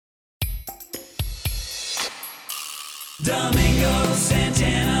Domingo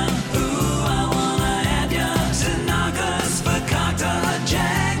Santana, ooh, I wanna have ya. Tanaka's Fakakta, a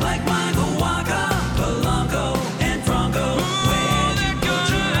jag like Michael Waka. Polanco and Franco, where'd you go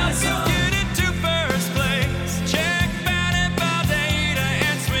to high some? Get into first place. Check batted by data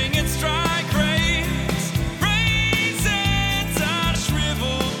and swing and strike rates. Raisins are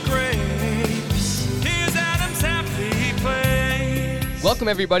shriveled grapes. Here's Adam's happy place. Welcome,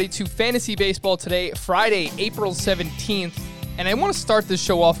 everybody, to Fantasy Baseball Today, Friday, April 17th. And I want to start this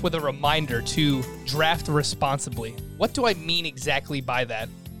show off with a reminder to draft responsibly. What do I mean exactly by that?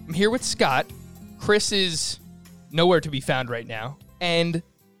 I'm here with Scott. Chris is nowhere to be found right now. And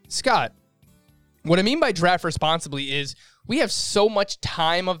Scott, what I mean by draft responsibly is we have so much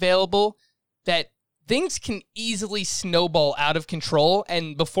time available that things can easily snowball out of control.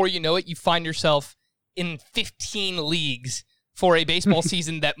 And before you know it, you find yourself in 15 leagues for a baseball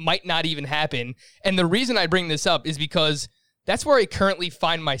season that might not even happen. And the reason I bring this up is because that's where I currently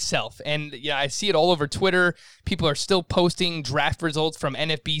find myself. And yeah, I see it all over Twitter. People are still posting draft results from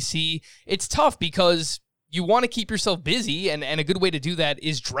NFBC. It's tough because you want to keep yourself busy, and a good way to do that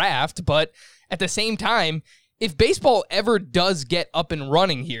is draft. But at the same time, if baseball ever does get up and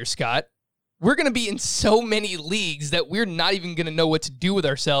running here, Scott, we're going to be in so many leagues that we're not even going to know what to do with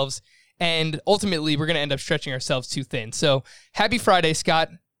ourselves. And ultimately, we're going to end up stretching ourselves too thin. So happy Friday, Scott.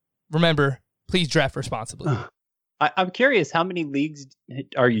 Remember, please draft responsibly. I'm curious, how many leagues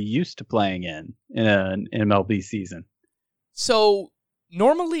are you used to playing in an MLB season? So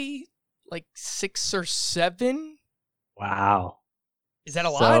normally like 6 or 7. Wow. Is that a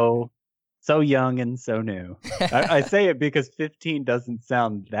lot? So young and so new. I say it because 15 doesn't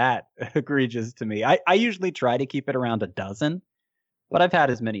sound that egregious to me. I usually try to keep it around a dozen, but I've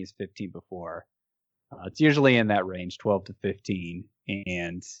had as many as 15 before. It's usually in that range, 12 to 15.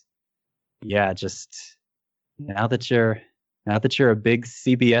 And yeah, just now that you're a big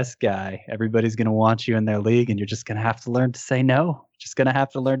CBS guy, everybody's going to want you in their league, and you're just going to have to learn to say no.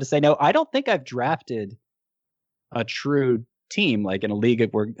 I don't think I've drafted a true team like in a league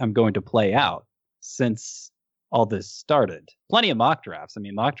where I'm going to play out since all this started. Plenty of mock drafts. I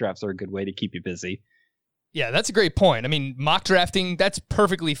mean, mock drafts are a good way to keep you busy. Yeah, that's a great point. I mean, mock drafting, that's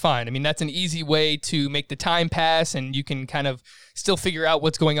perfectly fine. I mean, that's an easy way to make the time pass, and you can kind of still figure out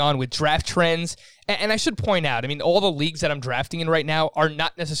what's going on with draft trends. And I should point out, I mean, all the leagues that I'm drafting in right now are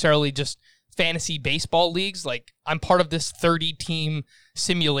not necessarily just fantasy baseball leagues. Like, I'm part of this 30-team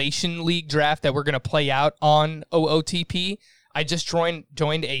simulation league draft that we're going to play out on OOTP. I just joined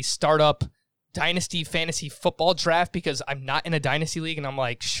a startup Dynasty fantasy football draft because I'm not in a Dynasty league, and I'm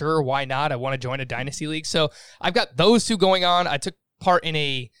like, sure, why not? I want to join a Dynasty league. So I've got those two going on. I took part in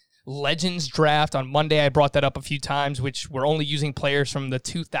a Legends draft on Monday. I brought that up a few times, which we're only using players from the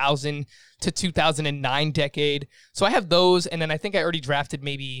 2000 to 2009 decade. So I have those, and then I think I already drafted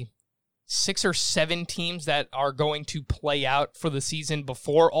maybe 6 or 7 teams that are going to play out for the season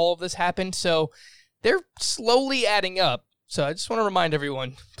before all of this happened. So they're slowly adding up. So I just want to remind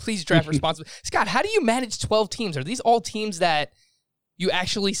everyone, please draft responsibly. Scott, how do you manage 12 teams? Are these all teams that you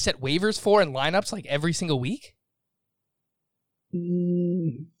actually set waivers for and lineups like every single week?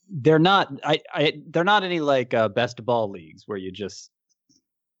 They're not. They're not any like best ball leagues where you just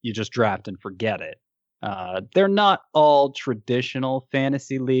draft and forget it. They're not all traditional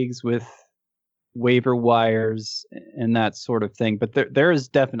fantasy leagues with waiver wires and that sort of thing. But there is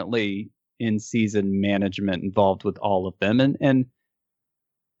definitely in-season management involved with all of them, and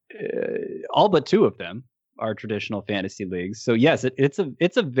all but 2 of them are traditional fantasy leagues. So yes, it's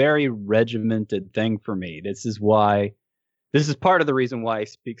a very regimented thing for me. This is part of the reason why I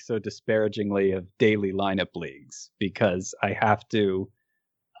speak so disparagingly of daily lineup leagues, because I have to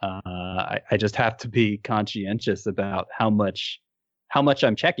I just have to be conscientious about how much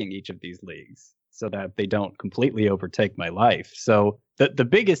I'm checking each of these leagues, so that they don't completely overtake my life. So the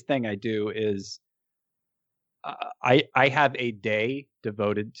biggest thing I do is I have a day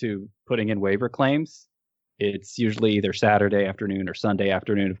devoted to putting in waiver claims. It's usually either Saturday afternoon or Sunday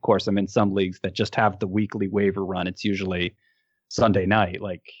afternoon. Of course, I'm in some leagues that just have the weekly waiver run. It's usually Sunday night,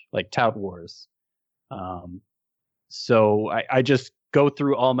 like Tout Wars. So I just go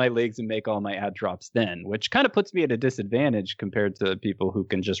through all my leagues and make all my ad drops then, which kind of puts me at a disadvantage compared to people who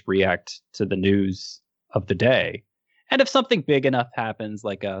can just react to the news of the day. And if something big enough happens,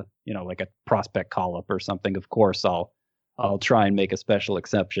 like a prospect call-up or something, of course I'll try and make a special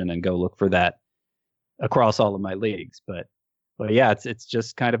exception and go look for that across all of my leagues. But yeah, it's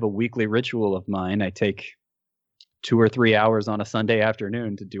just kind of a weekly ritual of mine. I take 2 or 3 hours on a Sunday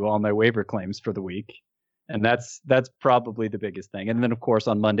afternoon to do all my waiver claims for the week. And that's probably the biggest thing. And then, of course,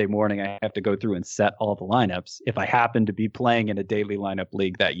 on Monday morning, I have to go through and set all the lineups. If I happen to be playing in a daily lineup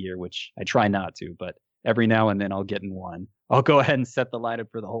league that year, which I try not to, but every now and then I'll get in one. I'll go ahead and set the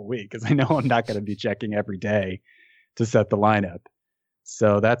lineup for the whole week because I know I'm not going to be checking every day to set the lineup.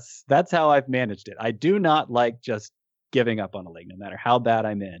 So that's how I've managed it. I do not like just giving up on a league, no matter how bad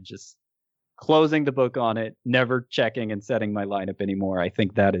I'm in. Just closing the book on it, never checking and setting my lineup anymore. I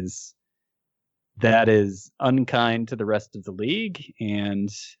think that is unkind to the rest of the league, and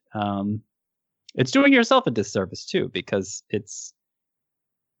it's doing yourself a disservice too, because it's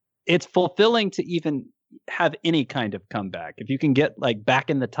fulfilling to even have any kind of comeback. If you can get like back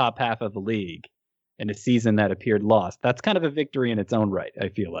in the top half of a league in a season that appeared lost, that's kind of a victory in its own right, I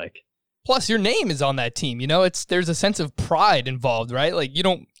feel like. Plus, your name is on that team. You know, there's a sense of pride involved, right? Like,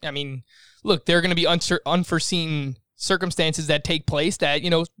 look, there are going to be unforeseen circumstances that take place that,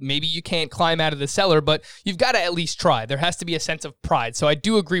 maybe you can't climb out of the cellar, but you've got to at least try. There has to be a sense of pride. So I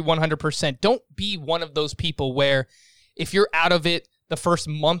do agree 100%. Don't be one of those people where if you're out of it the first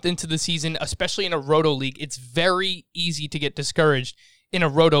month into the season, especially in a roto league, it's very easy to get discouraged in a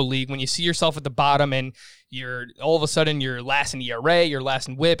roto league when you see yourself at the bottom and you're all of a sudden you're last in ERA, you're last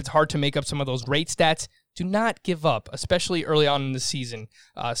in WHIP. It's hard to make up some of those rate stats. Do not give up, especially early on in the season.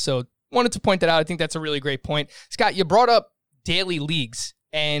 So wanted to point that out. I think that's a really great point. Scott, you brought up daily leagues,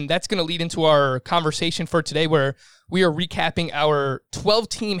 and that's going to lead into our conversation for today, where we are recapping our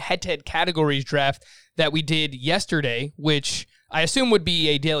 12-team head-to-head categories draft that we did yesterday, which I assume would be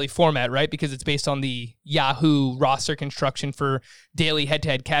a daily format, right? Because it's based on the Yahoo roster construction for daily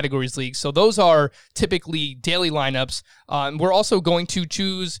head-to-head categories leagues. So those are typically daily lineups. We're also going to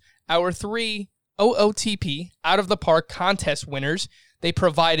choose our 3 OOTP out of the park contest winners. They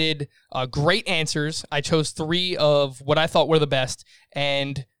provided great answers. I chose 3 of what I thought were the best,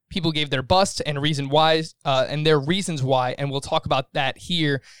 and people gave their busts and and their reasons why, and we'll talk about that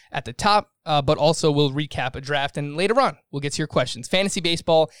here at the top, but also we'll recap a draft, and later on, we'll get to your questions.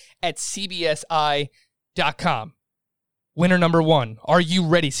 FantasyBaseball@CBSI.com. Winner number 1. Are you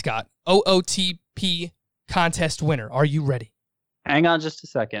ready, Scott? OOTP contest winner. Are you ready? Hang on just a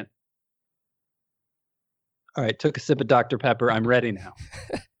second. All right, took a sip of Dr. Pepper. I'm ready now.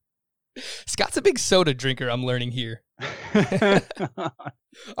 Scott's a big soda drinker, I'm learning here.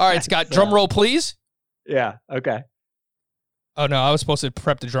 All right, Scott, drum roll, please. Yeah, okay. Oh, no, I was supposed to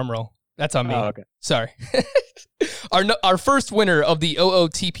prep the drum roll. That's on me. Oh, okay. Sorry. Our first winner of the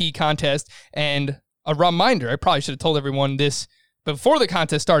OOTP contest, and a reminder, I probably should have told everyone this before the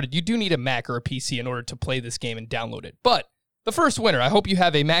contest started, you do need a Mac or a PC in order to play this game and download it. But the first winner, I hope you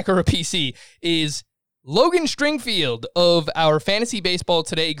have a Mac or a PC, is Logan Stringfield of our Fantasy Baseball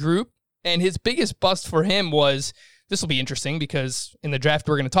Today group, and his biggest bust for him was, this will be interesting because in the draft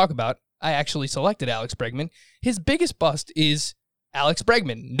we're going to talk about, I actually selected Alex Bregman. His biggest bust is Alex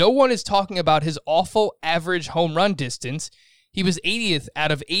Bregman. No one is talking about his awful average home run distance. He was 80th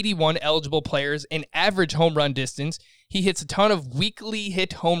out of 81 eligible players in average home run distance. He hits a ton of weakly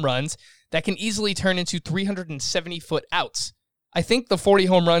hit home runs that can easily turn into 370-foot outs. I think the 40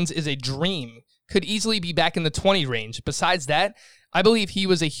 home runs is a dream. Could easily be back in the 20 range. Besides that, I believe he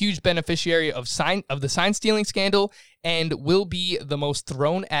was a huge beneficiary of the sign stealing scandal and will be the most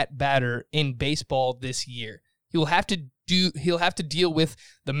thrown at batter in baseball this year. He'll have to deal with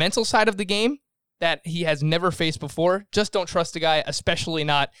the mental side of the game that he has never faced before. Just don't trust the guy, especially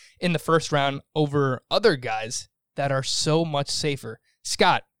not in the first round over other guys that are so much safer.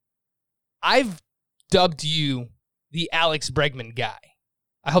 Scott, I've dubbed you the Alex Bregman guy.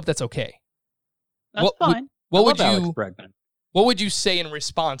 I hope that's okay. That's fine. Alex Bregman. What would you say in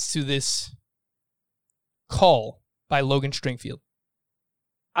response to this call by Logan Stringfield?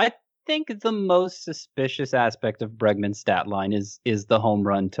 I think the most suspicious aspect of Bregman's stat line is the home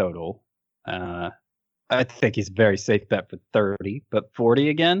run total. I think he's a very safe bet for 30, but 40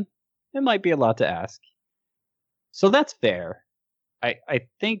 again, it might be a lot to ask. So that's fair. I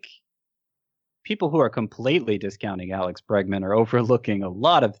think people who are completely discounting Alex Bregman are overlooking a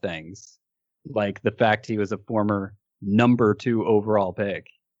lot of things, like the fact he was a former number 2 overall pick.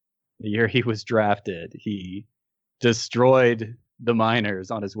 The year he was drafted, he destroyed the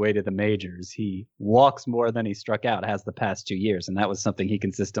minors on his way to the majors. He walks more than he struck out, has the past 2 years, and that was something he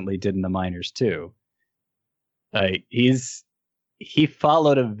consistently did in the minors too. He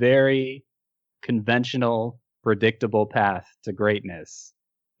followed a very conventional, predictable path to greatness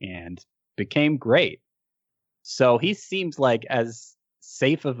and became great. So he seems like as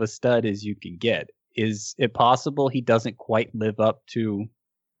safe of a stud as you can get. Is it possible he doesn't quite live up to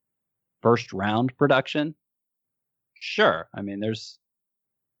first round production? Sure. I mean,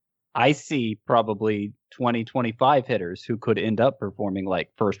 I see probably 2025 hitters who could end up performing like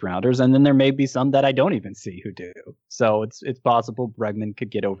first rounders, and then there may be some that I don't even see who do. So it's possible Bregman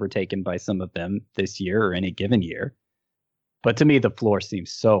could get overtaken by some of them this year or any given year. But to me, the floor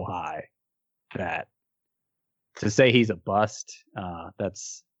seems so high that to say he's a bust,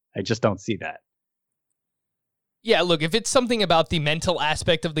 I just don't see that. Yeah, look, if it's something about the mental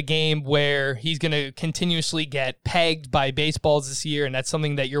aspect of the game where he's going to continuously get pegged by baseballs this year, and that's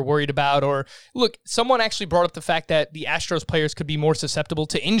something that you're worried about, or look, someone actually brought up the fact that the Astros players could be more susceptible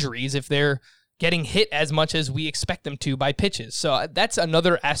to injuries if they're getting hit as much as we expect them to by pitches. So that's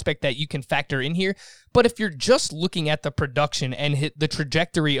another aspect that you can factor in here. But if you're just looking at the production and the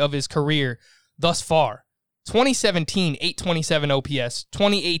trajectory of his career thus far, 2017, 827 OPS,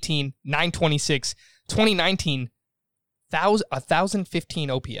 2018, 926, 2019, 1,015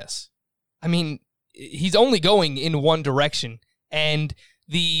 OPS. I mean, he's only going in one direction. And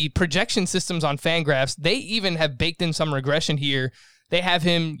the projection systems on Fangraphs, they even have baked in some regression here. They have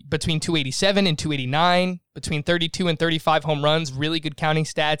him between 287 and 289, between 32 and 35 home runs, really good counting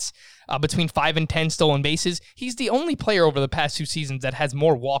stats, between 5 and 10 stolen bases. He's the only player over the past 2 seasons that has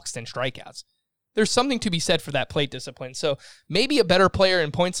more walks than strikeouts. There's something to be said for that plate discipline. So maybe a better player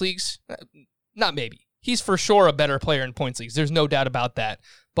in points leagues. Not maybe. He's for sure a better player in points leagues. There's no doubt about that.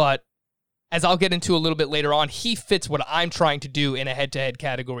 But as I'll get into a little bit later on, he fits what I'm trying to do in a head-to-head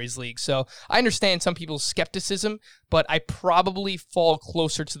categories league. So I understand some people's skepticism, but I probably fall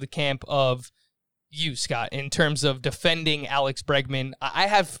closer to the camp of you, Scott, in terms of defending Alex Bregman. I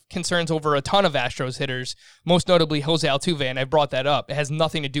have concerns over a ton of Astros hitters, most notably Jose Altuve, and I brought that up. It has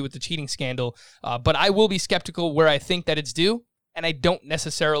nothing to do with the cheating scandal, but I will be skeptical where I think that it's due, and I don't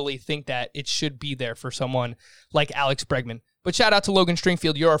necessarily think that it should be there for someone like Alex Bregman. But shout out to Logan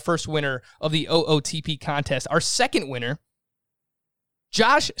Stringfield. You're our first winner of the OOTP contest. Our second winner,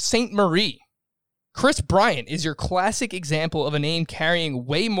 Josh St. Marie. Chris Bryant is your classic example of a name carrying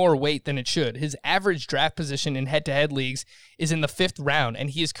way more weight than it should. His average draft position in head-to-head leagues is in the 5th round, and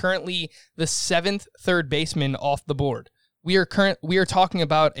he is currently the 7th third baseman off the board. We are talking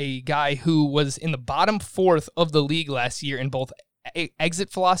about a guy who was in the bottom 4th of the league last year in both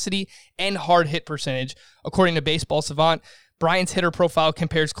exit velocity and hard hit percentage. According to Baseball Savant, Bryant's hitter profile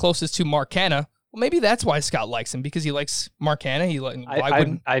compares closest to Mark Canha. Well, maybe that's why Scott likes him, because he likes Mark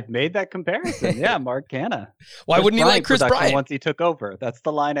Canha. I've made that comparison. Yeah, Mark Canha. Why wouldn't he like Chris Bryant? Once he took over. That's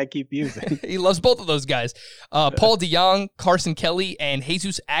the line I keep using. He loves both of those guys. Paul DeJong, Carson Kelly, and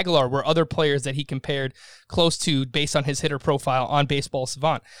Jesus Aguilar were other players that he compared close to based on his hitter profile on Baseball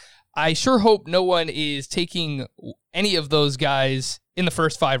Savant. I sure hope no one is taking any of those guys in the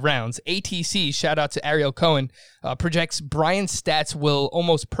first 5 rounds. ATC, shout out to Ariel Cohen, projects Bryant's stats will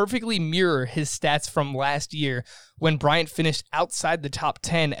almost perfectly mirror his stats from last year when Bryant finished outside the top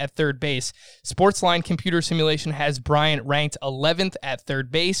 10 at third base. Sportsline computer simulation has Bryant ranked 11th at third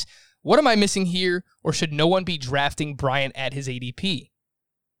base. What am I missing here, or should no one be drafting Bryant at his ADP?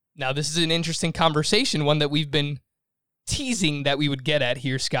 Now, this is an interesting conversation, one that we've been teasing that we would get at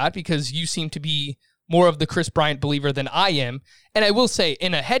here, Scott, because you seem to be more of the Chris Bryant believer than I am. And I will say,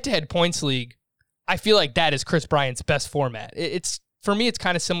 in a head-to-head points league, I feel like that is Chris Bryant's best format. For me, it's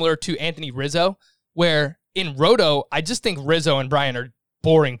kind of similar to Anthony Rizzo, where in Roto, I just think Rizzo and Bryant are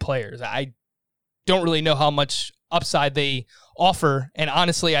boring players. I don't really know how much upside they offer. And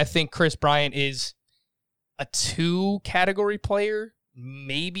honestly, I think Chris Bryant is a 2-category player,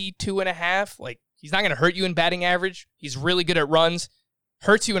 maybe 2.5. Like, he's not going to hurt you in batting average. He's really good at runs.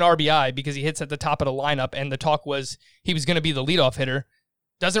 Hurts you in RBI because he hits at the top of the lineup, and the talk was he was going to be the leadoff hitter.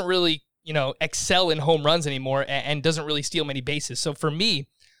 Doesn't really, excel in home runs anymore, and doesn't really steal many bases. So for me,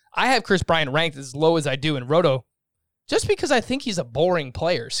 I have Chris Bryant ranked as low as I do in Roto, just because I think he's a boring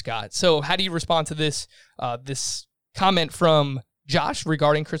player, Scott. So how do you respond to this this comment from Josh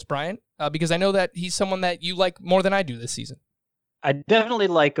regarding Chris Bryant? Because I know that he's someone that you like more than I do this season. I definitely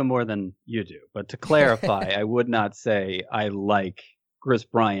like him more than you do. But to clarify, I would not say I like Chris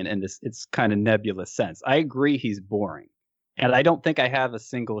Bryant in this, it's kind of nebulous sense. I agree he's boring. And I don't think I have a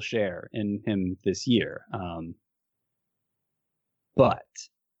single share in him this year. But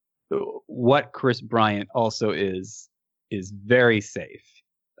what Chris Bryant also is very safe.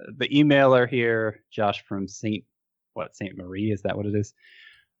 The emailer here, Josh from St. Marie, is that what it is?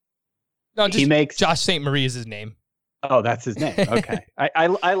 No, Josh St. Marie is his name. Oh, that's his name. Okay. I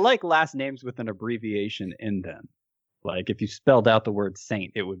like last names with an abbreviation in them. Like, if you spelled out the word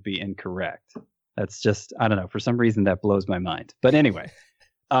saint, it would be incorrect. That's just, I don't know, for some reason that blows my mind. But anyway,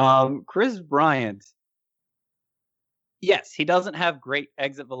 Chris Bryant, yes, he doesn't have great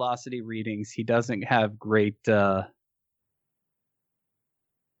exit velocity readings. He doesn't have great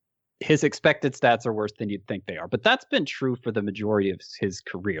his expected stats are worse than you'd think they are. But that's been true for the majority of his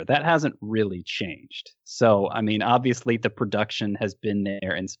career. That hasn't really changed. So, I mean, obviously the production has been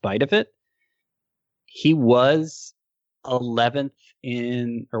there in spite of it. He was 11th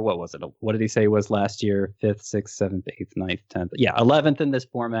in, or what was it? What did he say was last year? 5th, 6th, 7th, 8th, 9th, 10th. Yeah, 11th in this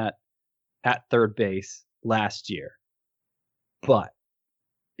format at third base last year. But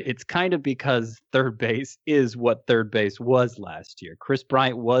it's kind of because third base is what third base was last year. Chris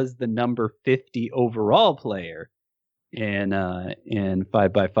Bryant was the number 50 overall player in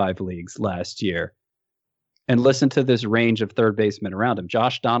 5x5 leagues last year. And listen to this range of third basemen around him.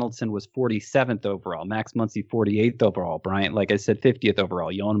 Josh Donaldson was 47th overall. Max Muncy 48th overall. Bryant, like I said, 50th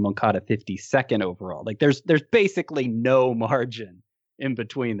overall. Yoan Moncada 52nd overall. Like there's basically no margin in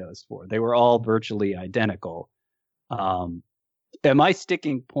between those four. They were all virtually identical. And my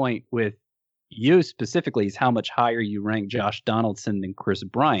sticking point with you specifically is how much higher you rank Josh Donaldson than Chris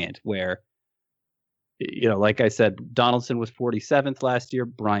Bryant, where, you know, like I said, Donaldson was 47th last year,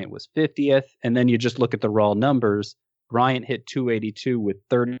 Bryant was 50th, and then you just look at the raw numbers. Bryant hit 282 with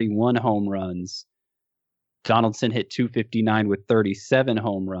 31 home runs. Donaldson hit 259 with 37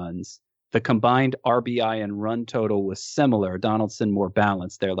 home runs. The combined RBI and run total was similar. Donaldson more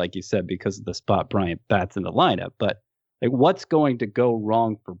balanced there, like you said, because of the spot Bryant bats in the lineup. But like, what's going to go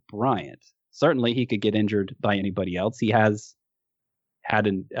wrong for Bryant? Certainly, he could get injured by anybody else. He has had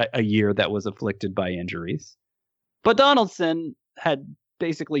a year that was afflicted by injuries. But Donaldson had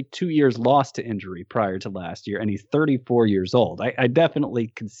basically 2 years lost to injury prior to last year, and he's 34 years old. I definitely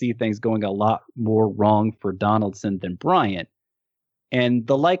could see things going a lot more wrong for Donaldson than Bryant. And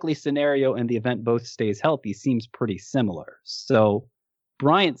the likely scenario in the event both stays healthy seems pretty similar. So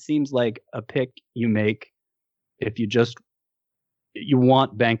Bryant seems like a pick you make if you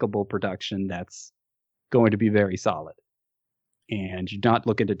want bankable production that's going to be very solid, and you're not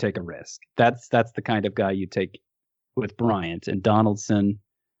looking to take a risk. That's the kind of guy you take with Bryant. And Donaldson,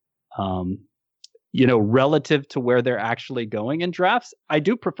 relative to where they're actually going in drafts, I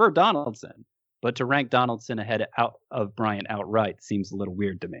do prefer Donaldson, but to rank Donaldson ahead of Bryant outright seems a little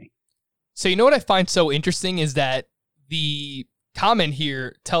weird to me. So you know what I find so interesting is that the comment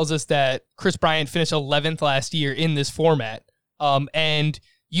here tells us that Chris Bryant finished 11th last year in this format, and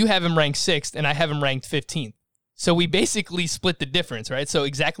you have him ranked 6th, and I have him ranked 15th. So we basically split the difference, right? So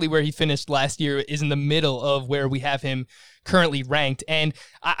exactly where he finished last year is in the middle of where we have him currently ranked. And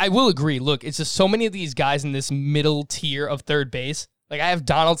I will agree, look, it's just so many of these guys in this middle tier of third base. Like I have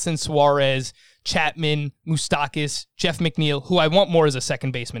Donaldson, Suarez, Chapman, Moustakas, Jeff McNeil, who I want more as a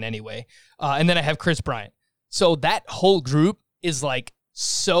second baseman anyway. And then I have Chris Bryant. So that whole group is like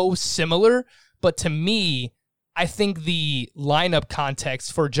so similar, but to me, I think the lineup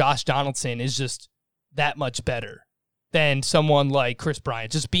context for Josh Donaldson is just that much better than someone like Chris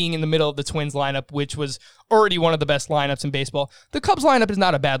Bryant, just being in the middle of the Twins lineup, which was already one of the best lineups in baseball. The Cubs lineup is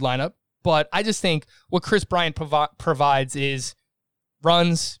not a bad lineup, but I just think what Chris Bryant provides is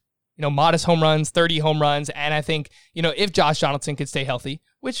runs, modest home runs, 30 home runs, and I think, if Josh Donaldson could stay healthy,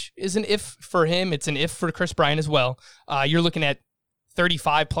 which is an if for him, it's an if for Chris Bryant as well. You're looking at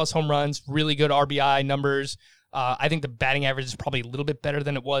 35 plus home runs, really good RBI numbers. I think the batting average is probably a little bit better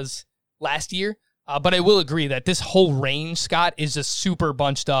than it was last year. But I will agree that this whole range, Scott, is just super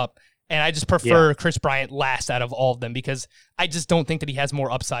bunched up. And I just prefer Chris Bryant last out of all of them because I just don't think that he has more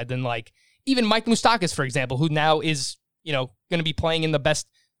upside than like even Mike Moustakas, for example, who now is, going to be playing in the best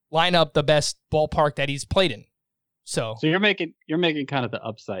lineup, the best ballpark that he's played in. So you're making kind of the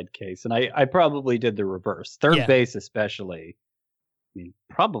upside case. And I probably did the reverse. Third base especially. I mean,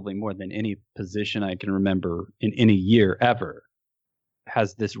 probably more than any position I can remember in any year ever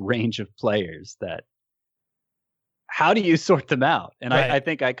has this range of players that how do you sort them out? And right. I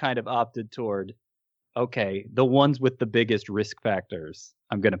think I kind of opted toward, okay, the ones with the biggest risk factors,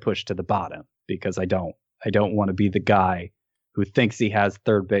 I'm going to push to the bottom because I don't want to be the guy who thinks he has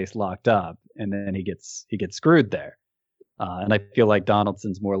third base locked up and then he gets screwed there. And I feel like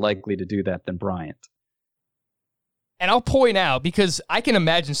Donaldson's more likely to do that than Bryant. And I'll point out, because I can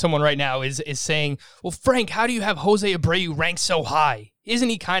imagine someone right now is saying, well, Frank, how do you have Jose Abreu ranked so high? Isn't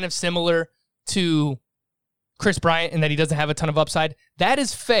he kind of similar to Chris Bryant in that he doesn't have a ton of upside? That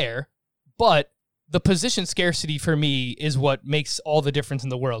is fair, but the position scarcity for me is what makes all the difference in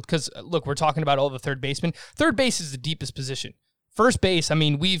the world. Because, look, we're talking about all the third basemen. Third base is the deepest position. First base, I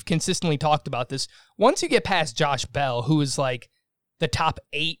mean, we've consistently talked about this. Once you get past Josh Bell, who is like the top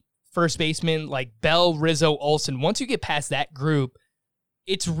 8 first baseman, like Bell, Rizzo, Olsen, once you get past that group,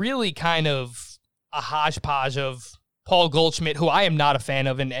 it's really kind of a hodgepodge of Paul Goldschmidt, who I am not a fan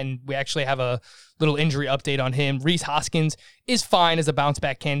of, and we actually have a little injury update on him. Rhys Hoskins is fine as a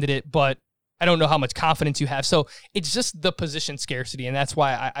bounce-back candidate, but I don't know how much confidence you have. So it's just the position scarcity, and that's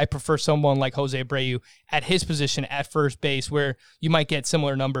why I prefer someone like Jose Abreu at his position at first base, where you might get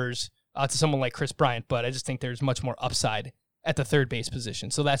similar numbers to someone like Chris Bryant, but I just think there's much more upside at the third base position.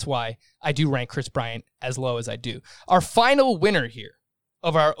 So that's why I do rank Chris Bryant as low as I do. Our final winner here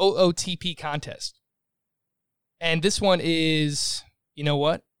of our OOTP contest. And this one is, you know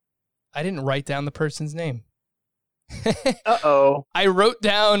what? I didn't write down the person's name. Uh-oh. I wrote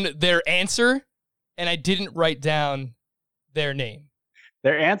down their answer, and I didn't write down their name.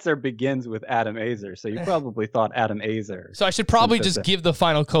 Their answer begins with Adam Azer, so you probably thought Adam Azer. So I should probably just give the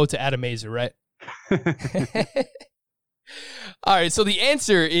final code to Adam Azer, right? All right, so the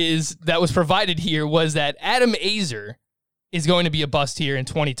answer that was provided here was that Adam Azer is going to be a bust here in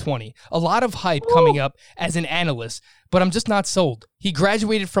 2020. A lot of hype coming up as an analyst, but I'm just not sold. He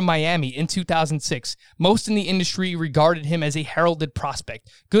graduated from Miami in 2006. Most in the industry regarded him as a heralded prospect.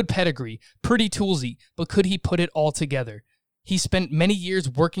 Good pedigree, pretty toolsy, but could he put it all together? He spent many years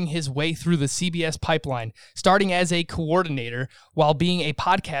working his way through the CBS pipeline, starting as a coordinator while being a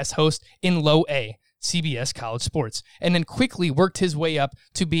podcast host in Low A, CBS College Sports, and then quickly worked his way up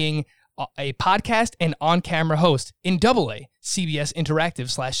to being a podcast and on-camera host in Double A, CBS Interactive /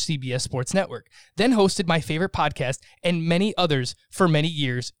 CBS Sports Network, then hosted my favorite podcast and many others for many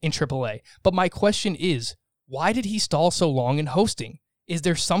years in Triple A. But my question is, why did he stall so long in hosting? Is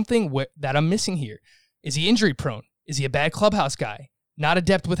there something that I'm missing here? Is he injury prone? Is he a bad clubhouse guy? Not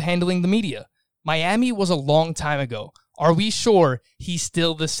adept with handling the media? Miami was a long time ago. Are we sure he's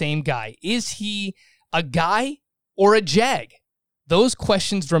still the same guy? Is he a guy or a jag? Those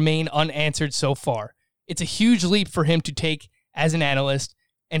questions remain unanswered so far. It's a huge leap for him to take as an analyst,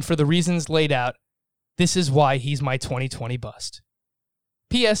 and for the reasons laid out, this is why he's my 2020 bust.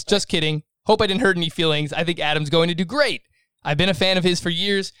 P.S. Just kidding. Hope I didn't hurt any feelings. I think Adam's going to do great. I've been a fan of his for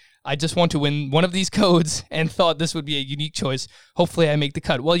years. I just want to win one of these codes and thought this would be a unique choice. Hopefully I make the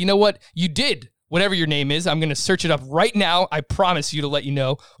cut. Well, you know what? You did. Whatever your name is, I'm going to search it up right now. I promise you to let you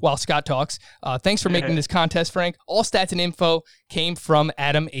know while Scott talks. Thanks for making this contest, Frank. All stats and info came from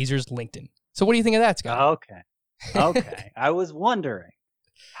Adam Azer's LinkedIn. So what do you think of that, Scott? Okay. I was wondering,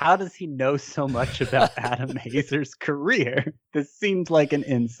 how does he know so much about Adam Azer's career? This seems like an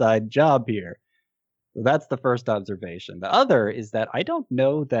inside job here. So that's the first observation. The other is that I don't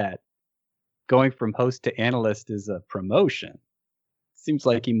know that going from host to analyst is a promotion. Seems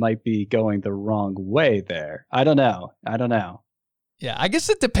like he might be going the wrong way there. I don't know. Yeah, I guess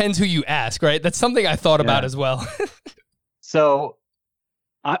it depends who you ask, right? That's something I thought about as well. So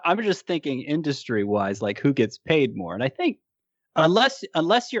I'm just thinking industry-wise, like who gets paid more. And I think unless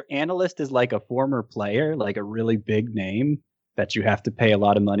your analyst is like a former player, like a really big name that you have to pay a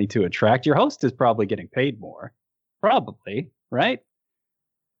lot of money to attract, your host is probably getting paid more. Probably, right?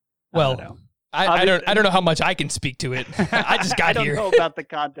 Well, I don't know how much I can speak to it. I just got here. I don't know about the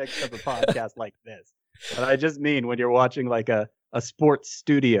context of a podcast like this, but I just mean when you're watching like a sports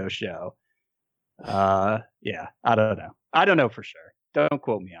studio show. Yeah, I don't know. I don't know for sure. Don't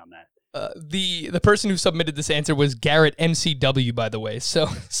quote me on that. The person who submitted this answer was Garrett MCW, by the way. So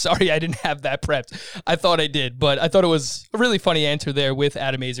sorry I didn't have that prepped. I thought I did, but I thought it was a really funny answer there with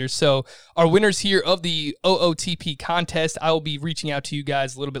Adam Azer. So our winners here of the OOTP contest, I will be reaching out to you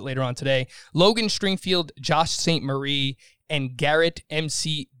guys a little bit later on today. Logan Stringfield, Josh St. Marie, and Garrett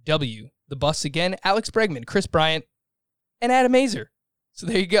MCW. The busts again, Alex Bregman, Chris Bryant, and Adam Azer. So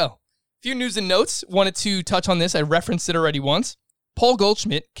there you go. A few news and notes. Wanted to touch on this. I referenced it already once. Paul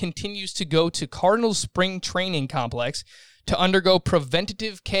Goldschmidt continues to go to Cardinals Spring Training Complex to undergo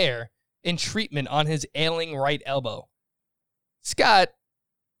preventative care and treatment on his ailing right elbow. Scott,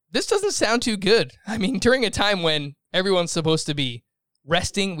 this doesn't sound too good. I mean, during a time when everyone's supposed to be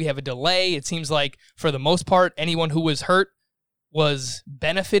resting, we have a delay. It seems like, for the most part, anyone who was hurt was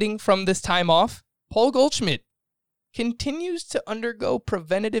benefiting from this time off. Paul Goldschmidt continues to undergo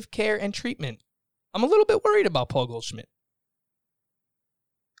preventative care and treatment. I'm a little bit worried about Paul Goldschmidt.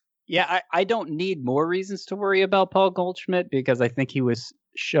 Yeah, I don't need more reasons to worry about Paul Goldschmidt because I think he was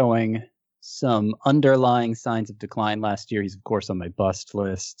showing some underlying signs of decline last year. He's, of course, on my bust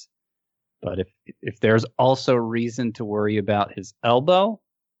list. But if there's also reason to worry about his elbow,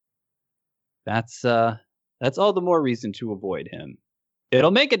 that's all the more reason to avoid him. It'll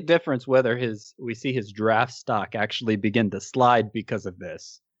make a difference whether we see his draft stock actually begin to slide because of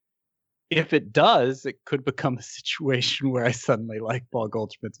this. If it does, it could become a situation where I suddenly like Paul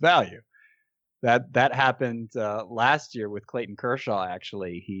Goldschmidt's value. That happened last year with Clayton Kershaw.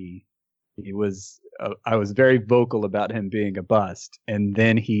 Actually, he was I was very vocal about him being a bust, and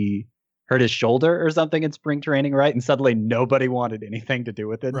then he hurt his shoulder or something in spring training, right? And suddenly nobody wanted anything to do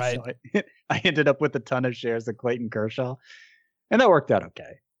with it. Right. So I ended up with a ton of shares of Clayton Kershaw, and that worked out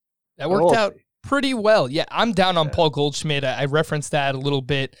okay. That But worked we'll out see. pretty well. Yeah, I'm down on Yeah. Paul Goldschmidt. I referenced that a little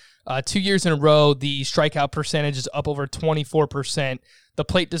bit. 2 years in a row, the strikeout percentage is up over 24%. The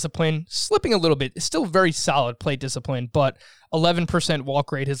plate discipline slipping a little bit. It's still very solid plate discipline, but 11%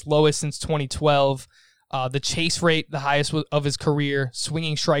 walk rate, his lowest since 2012. The chase rate, the highest of his career.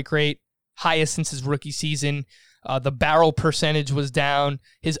 Swinging strike rate, highest since his rookie season. The barrel percentage was down.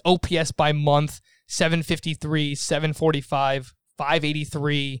 His OPS by month, 753, 745,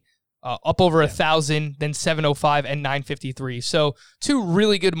 583, up over 1,000, then 705 and 953. So 2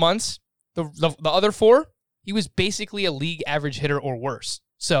 really good months. The other 4, he was basically a league average hitter or worse.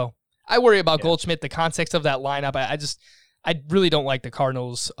 So I worry about Yeah. Goldschmidt, the context of that lineup. I really don't like the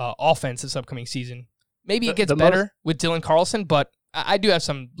Cardinals' offense this upcoming season. Maybe it gets The better with Dylan Carlson, but I do have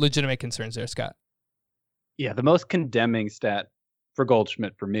some legitimate concerns there, Scott. Yeah, the most condemning stat for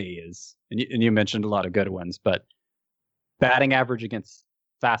Goldschmidt for me is, and you mentioned a lot of good ones, but batting average against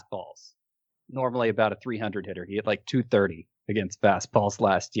fastballs. Normally about a 300 hitter. He hit like 230 against fastballs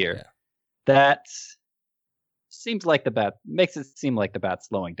last year. Yeah. That seems like makes it seem like the bat's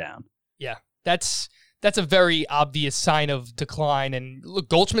slowing down. Yeah, that's a very obvious sign of decline. And look,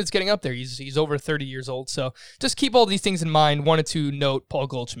 Goldschmidt's getting up there. He's over 30 years old. So just keep all these things in mind. Wanted to note Paul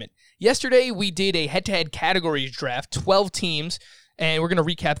Goldschmidt. Yesterday, we did a head-to-head categories draft, 12 teams, and we're going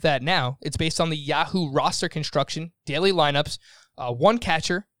to recap that now. It's based on the Yahoo roster construction, daily lineups, 1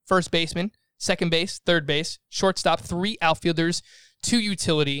 catcher, first baseman, second base, third base, shortstop, 3 outfielders, 2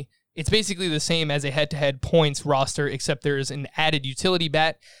 utility. It's basically the same as a head-to-head points roster, except there's an added utility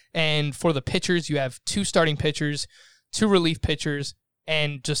bat. And for the pitchers, you have 2 starting pitchers, 2 relief pitchers,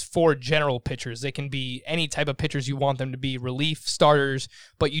 and just 4 general pitchers. They can be any type of pitchers you want them to be, relief, starters,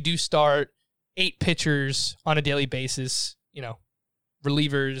 but you do start 8 pitchers on a daily basis,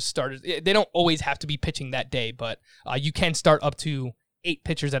 relievers, starters. They don't always have to be pitching that day, but you can start up to 8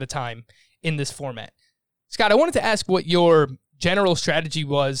 pitchers at a time in this format. Scott, I wanted to ask what your general strategy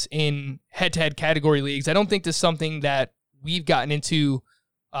was in head-to-head category leagues. I don't think this is something that we've gotten into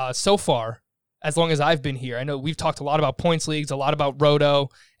so far as long as I've been here. I know we've talked a lot about points leagues, a lot about roto,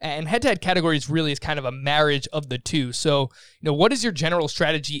 and head-to-head categories really is kind of a marriage of the two. So, what is your general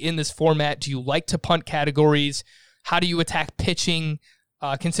strategy in this format? Do you like to punt categories? How do you attack pitching,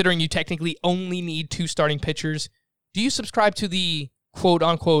 considering you technically only need 2 starting pitchers? Do you subscribe to the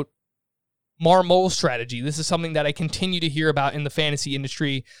quote-unquote Marmol strategy? This is something that I continue to hear about in the fantasy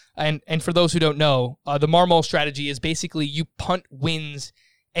industry. And for those who don't know, the Marmol strategy is basically you punt wins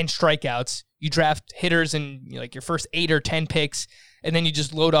and strikeouts. You draft hitters in like your first 8 or 10 picks, and then you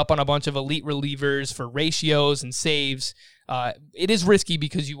just load up on a bunch of elite relievers for ratios and saves. It is risky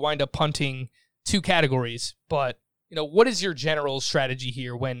because you wind up punting 2 categories, but what is your general strategy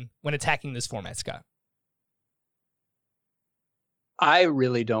here when attacking this format, Scott? I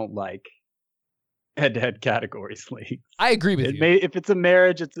really don't like head-to-head categories leagues. I agree with you. If it's a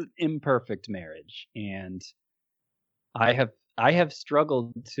marriage, it's an imperfect marriage, and I have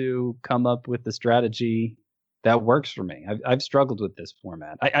struggled to come up with the strategy that works for me. I've struggled with this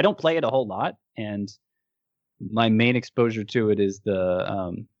format. I don't play it a whole lot, and my main exposure to it is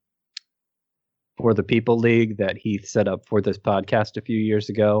the For the People League that Heath set up for this podcast a few years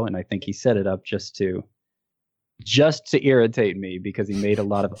ago, and I think he set it up just to irritate me because he made a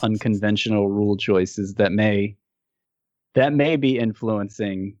lot of unconventional rule choices that may be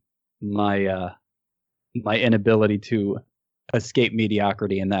influencing my my inability to escape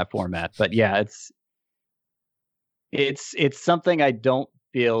mediocrity in that format. But yeah, it's something I don't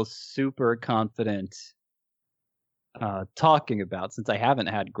feel super confident talking about since I haven't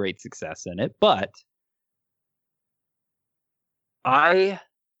had great success in it. But I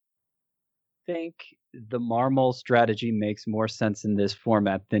think the Marmol strategy makes more sense in this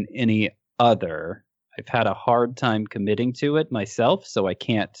format than any other. I've had a hard time committing to it myself, so I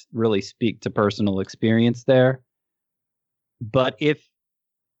can't really speak to personal experience there. But if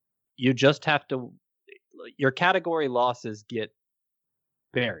you just have to, your category losses get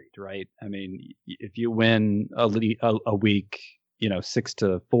buried, right? I mean, if you win a week,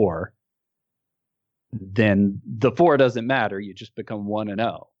 6-4, then the 4 doesn't matter. You just become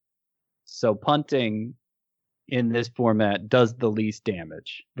 1-0. So punting in this format does the least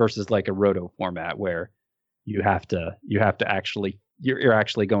damage versus like a roto format where you're actually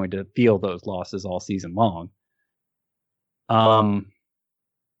going to feel those losses all season long. I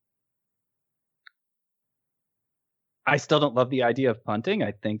still don't love the idea of punting.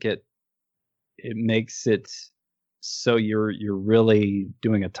 I think it it makes it so you're really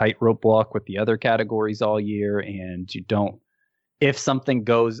doing a tightrope walk with the other categories all year, and you don't. If something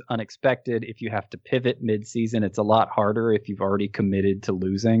goes unexpected, if you have to pivot mid-season, it's a lot harder if you've already committed to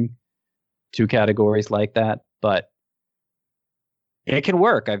losing 2 categories like that. But it can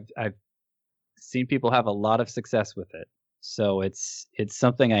work. I've seen people have a lot of success with it. So it's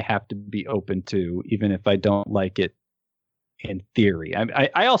something I have to be open to, even if I don't like it in theory.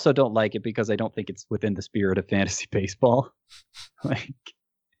 I also don't like it because I don't think it's within the spirit of fantasy baseball. Like,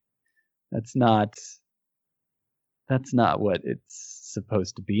 that's not what it's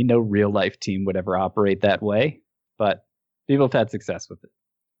supposed to be. No real life team would ever operate that way, but people have had success with it.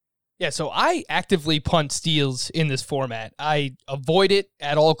 Yeah, so I actively punt steals in this format. I avoid it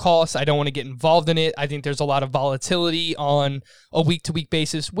at all costs. I don't want to get involved in it. I think there's a lot of volatility on a week-to-week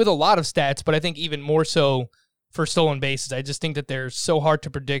basis with a lot of stats, but I think even more so for stolen bases. I just think that they're so hard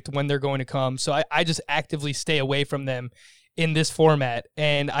to predict when they're going to come, so I just actively stay away from them in this format.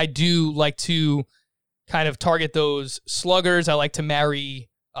 And I do like to kind of target those sluggers. I like to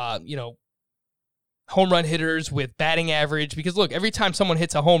marry, home run hitters with batting average, because look, every time someone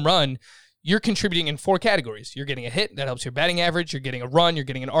hits a home run, you're contributing in 4 categories. You're getting a hit, that helps your batting average. You're getting a run, you're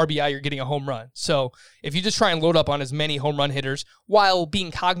getting an RBI, you're getting a home run. So if you just try and load up on as many home run hitters while being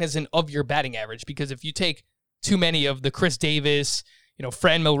cognizant of your batting average, because if you take too many of the Chris Davis,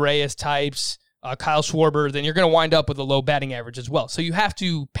 Franmil Reyes types, Kyle Schwarber, then you're going to wind up with a low batting average as well. So you have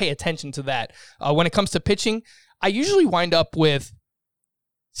to pay attention to that. When it comes to pitching, I usually wind up with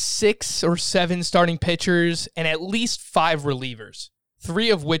 6 or 7 starting pitchers and at least 5 relievers, 3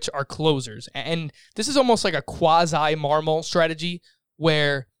 of which are closers. And this is almost like a quasi-Marmol strategy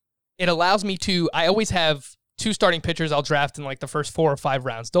where it allows me to, I always have 2 starting pitchers I'll draft in like the first 4 or 5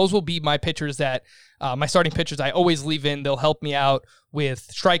 rounds. Those will be my pitchers that, my starting pitchers I always leave in. They'll help me out with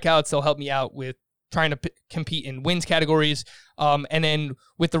strikeouts. They'll help me out with trying to compete in wins categories. And then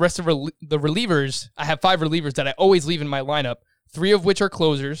with the rest of the relievers, I have 5 relievers that I always leave in my lineup, 3 of which are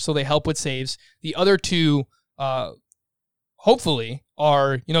closers, so they help with saves. The other 2, hopefully,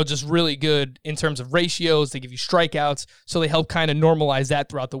 are, just really good in terms of ratios. They give you strikeouts, so they help kind of normalize that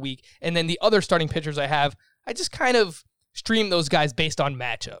throughout the week. And then the other starting pitchers I have, I just kind of stream those guys based on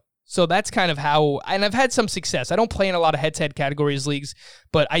matchup. So that's kind of how, and I've had some success. I don't play in a lot of head-to-head categories leagues,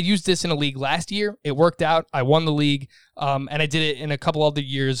 but I used this in a league last year. It worked out. I won the league, and I did it in a couple other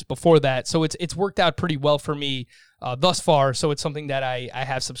years before that. So it's worked out pretty well for me thus far. So it's something that I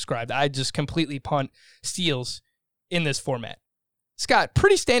have subscribed. I just completely punt steals in this format. Scott,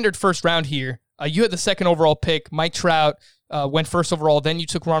 pretty standard first round here. You had the 2nd overall pick. Mike Trout went 1st overall. Then you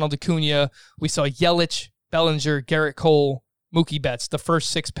took Ronald Acuna. We saw Yelich, Bellinger, Garrett Cole, Mookie Betts, the first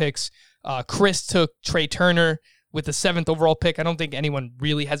 6 picks. Chris took Trey Turner with the 7th overall pick. I don't think anyone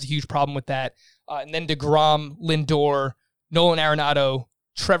really has a huge problem with that. And then DeGrom, Lindor, Nolan Arenado,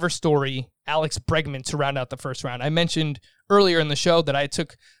 Trevor Story, Alex Bregman to round out the first round. I mentioned earlier in the show that I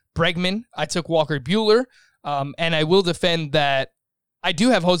took Bregman. I took Walker Buehler. And I will defend that I do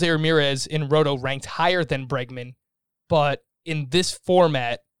have Jose Ramirez in Roto ranked higher than Bregman. But in this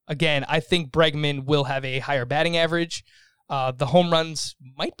format, again, I think Bregman will have a higher batting average. The home runs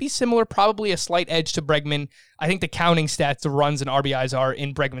might be similar, probably a slight edge to Bregman. I think the counting stats, the runs and RBIs are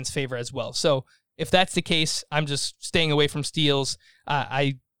in Bregman's favor as well. So if that's the case, I'm just staying away from steals.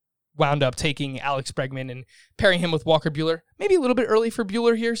 I wound up taking Alex Bregman and pairing him with Walker Buehler. Maybe a little bit early for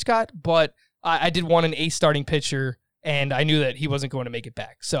Buehler here, Scott, but I did want an ace starting pitcher, and I knew that he wasn't going to make it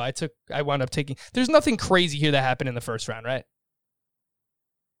back. So I wound up taking. There's nothing crazy here that happened in the first round, right?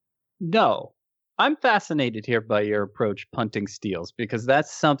 No. I'm fascinated here by your approach punting steals, because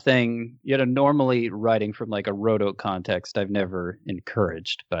that's something, normally writing from like a Roto context, I've never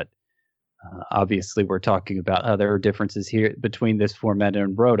encouraged. But obviously we're talking about other differences here between this format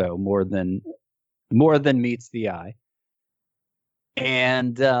and Roto more than meets the eye.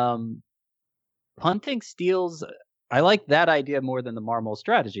 And punting steals, I like that idea more than the Marmol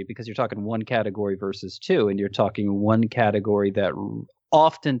strategy, because you're talking 1 category versus 2, and you're talking 1 category that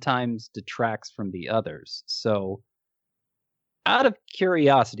oftentimes detracts from the others. So out of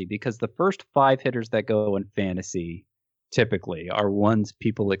curiosity, because the first 5 hitters that go in fantasy typically are ones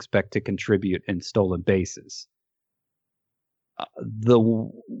people expect to contribute in stolen bases. The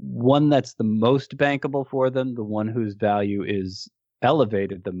one that's the most bankable for them, the one whose value is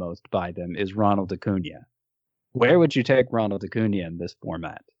elevated the most by them, is Ronald Acuna. Where would you take Ronald Acuna in this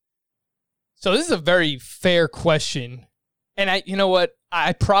format? So this is a very fair question. And you know what?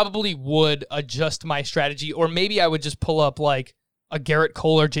 I probably would adjust my strategy, or maybe I would just pull up like a Garrett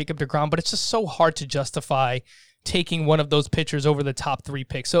Cole or Jacob deGrom, but it's just so hard to justify taking one of those pitchers over the top 3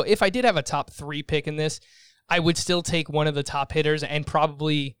 picks. So if I did have a top 3 pick in this, I would still take one of the top hitters and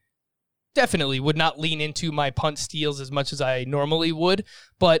definitely would not lean into my punt steals as much as I normally would.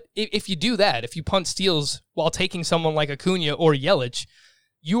 But if you do that, if you punt steals while taking someone like Acuna or Yelich,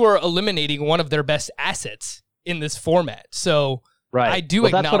 you are eliminating one of their best assets in this format. So Right. I do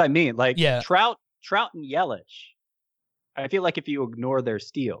Well, that's what I acknowledge- mean. Like Yeah. Trout and Yelich. I feel like if you ignore their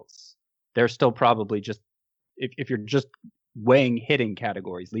steals, they're still probably just if you're just weighing hitting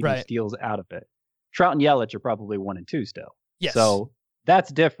categories, leaving Right. steals out of it. Trout and Yelich are probably 1 and 2 still. Yes. So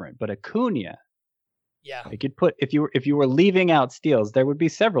that's different. But Acuna, Yeah. I could put if you were leaving out steals, there would be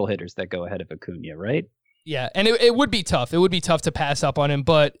several hitters that go ahead of Acuna, right? Yeah, and it would be tough. It would be tough to pass up on him,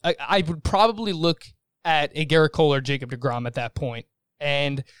 but I would probably look at a Garrett Cole or Jacob deGrom at that point.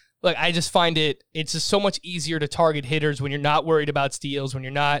 And look, I just find it's just so much easier to target hitters when you're not worried about steals, when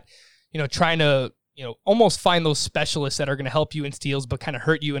you're not, trying to, almost find those specialists that are going to help you in steals, but kind of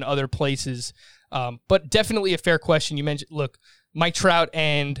hurt you in other places. But definitely a fair question. You mentioned, look, Mike Trout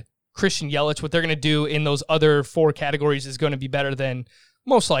and Christian Yelich, what they're going to do in those other 4 categories is going to be better than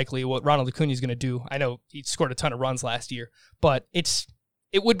most likely what Ronald Acuna is going to do. I know he scored a ton of runs last year, but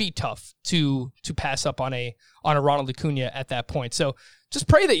it would be tough to pass up on a Ronald Acuna at that point. So just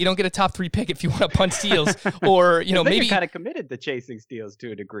pray that you don't get a top 3 pick if you want to punt steals, or Then maybe you're kind of committed to chasing steals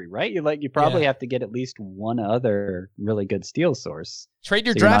to a degree, right? You probably have to get at least one other really good steal source. trade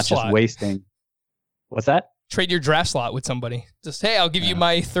your So you're draft not just slot. wasting. What's that? Trade your draft slot with somebody. Just, hey, I'll give you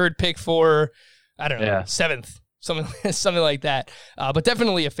my 3rd pick for, I don't know, Yeah. 7th. Something like that. But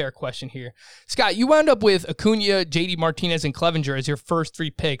definitely a fair question here. Scott, you wound up with Acuna, JD Martinez, and Clevenger as your first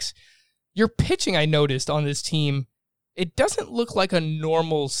 3 picks. Your pitching, I noticed on this team, it doesn't look like a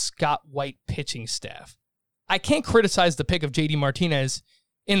normal Scott White pitching staff. I can't criticize the pick of JD Martinez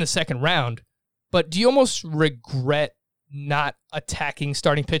in the 2nd round, but do you almost regret not attacking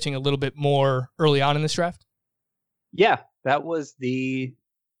starting pitching a little bit more early on in this draft? Yeah, that was the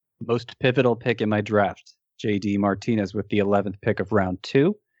most pivotal pick in my draft. JD Martinez with the 11th pick of round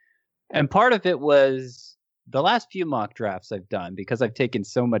 2. And part of it was the last few mock drafts I've done, because I've taken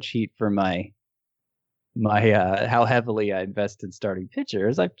so much heat for my how heavily I invest in starting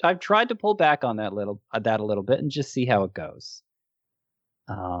pitchers. I've tried to pull back on that a little bit and just see how it goes.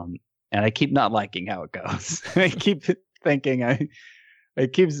 And I keep not liking how it goes. I keep thinking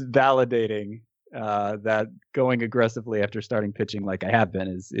it keeps validating that going aggressively after starting pitching like I have been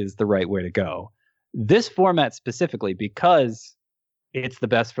is the right way to go. This format specifically, because it's the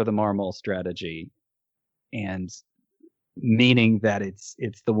best for the Marmol strategy, and meaning that it's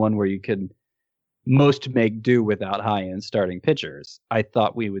the one where you can most make do without high-end starting pitchers, I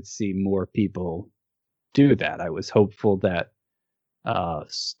thought we would see more people do that. I was hopeful that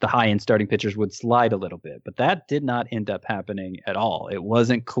the high-end starting pitchers would slide a little bit, but that did not end up happening at all. It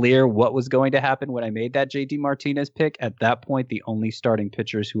wasn't clear what was going to happen when I made that JD Martinez pick. At that point, the only starting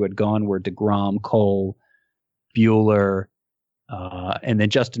pitchers who had gone were DeGrom, Cole, Buehler, and then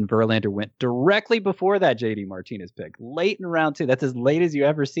Justin Verlander went directly before that JD Martinez pick, late in round 2. That's as late as you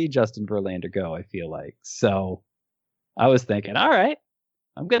ever see Justin Verlander go, I feel like. So I was thinking, all right,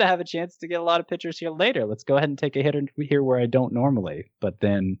 I'm going to have a chance to get a lot of pitchers here later. Let's go ahead and take a hitter here where I don't normally. But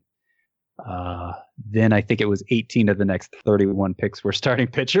then I think it was 18 of the next 31 picks were starting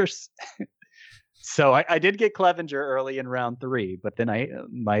pitchers. So I did get Clevenger early in round 3, but then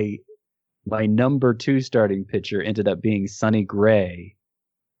my number 2 starting pitcher ended up being Sonny Gray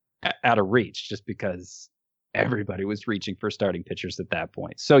out of reach, just because everybody was reaching for starting pitchers at that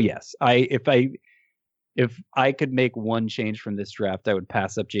point. So yes, if I could make one change from this draft, I would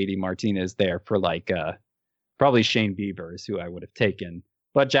pass up JD Martinez there for probably Shane Bieber is who I would have taken.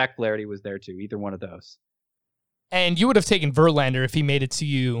 But Jack Flaherty was there too, either one of those. And you would have taken Verlander if he made it to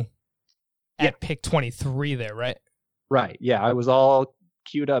you at pick 23 there, right? Right. Yeah, I was all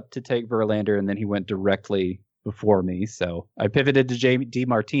queued up to take Verlander, and then he went directly before me. So I pivoted to JD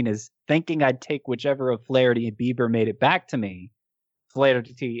Martinez, thinking I'd take whichever of Flaherty and Bieber made it back to me.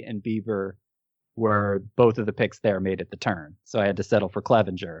 Flaherty and Bieber were both of the picks there made at the turn. So I had to settle for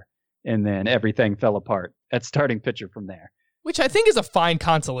Clevenger, and then everything fell apart at starting pitcher from there. Which I think is a fine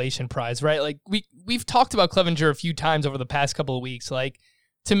consolation prize, right? Like we've talked about Clevenger a few times over the past couple of weeks. Like,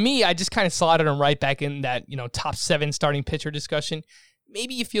 to me, I just kind of slotted him right back in that, top 7 starting pitcher discussion.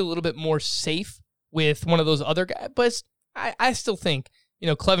 Maybe you feel a little bit more safe with one of those other guys, but I still think,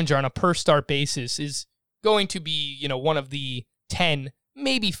 Clevenger on a per start basis is going to be, one of the 10,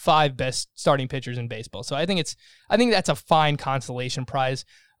 maybe 5 best starting pitchers in baseball. So I think that's a fine consolation prize.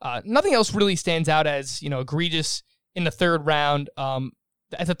 Nothing else really stands out as, egregious in the 3rd round.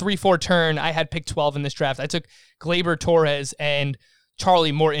 at the 3-4 turn, I had pick 12 in this draft. I took Gleyber Torres and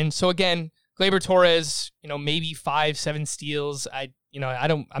Charlie Morton. So again, Gleyber Torres, maybe 5-7 steals.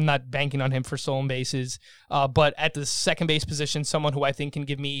 I'm not banking on him for stolen bases. But at the second base position, someone who I think can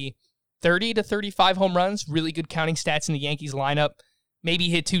give me 30 to 35 home runs, really good counting stats in the Yankees lineup. Maybe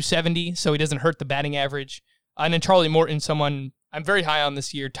hit 270, so he doesn't hurt the batting average. And then Charlie Morton, someone I'm very high on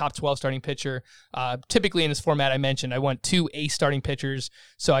this year, top 12 starting pitcher. Typically in this format I mentioned, I want 2 ace starting pitchers,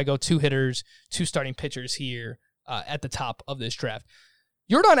 so I go 2 hitters, 2 starting pitchers here at the top of this draft.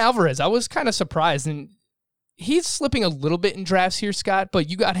 Yordan Alvarez, I was kind of surprised, and he's slipping a little bit in drafts here, Scott, but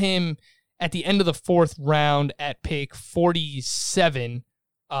you got him at the end of the 4th round at pick 47.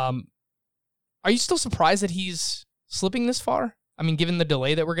 Are you still surprised that he's slipping this far? I mean, given the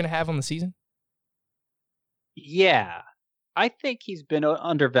delay that we're going to have on the season? Yeah, I think he's been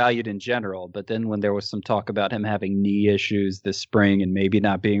undervalued in general, but then when there was some talk about him having knee issues this spring and maybe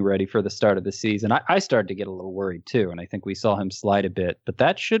not being ready for the start of the season, I started to get a little worried too, and I think we saw him slide a bit, but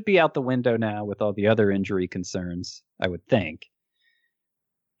that should be out the window now with all the other injury concerns, I would think.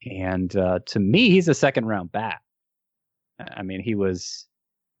 And to me, he's a second-round bat. I mean, he was...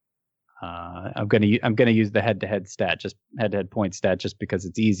 I'm gonna use the head-to-head stat, just head-to-head point stat, just because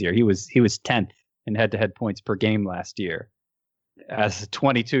it's easier. He was 10th in head-to-head points per game last year, as a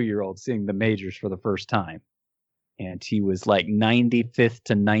 22-year-old seeing the majors for the first time, and he was like 95th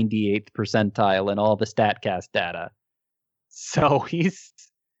to 98th percentile in all the Statcast data. So he's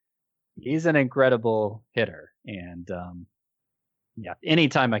an incredible hitter, and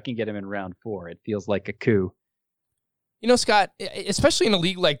anytime I can get him in round 4, it feels like a coup. Scott, especially in a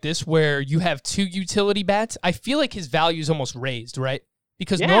league like this where you have 2 utility bats, I feel like his value is almost raised, right?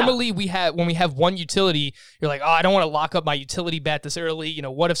 Because normally when we have 1 utility, you're like, oh, I don't want to lock up my utility bat this early.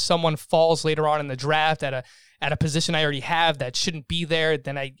 What if someone falls later on in the draft at a position I already have that shouldn't be there?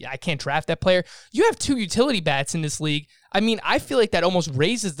 Then I can't draft that player. You have 2 utility bats in this league. I mean, I feel like that almost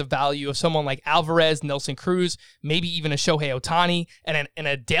raises the value of someone like Alvarez, Nelson Cruz, maybe even a Shohei Ohtani, and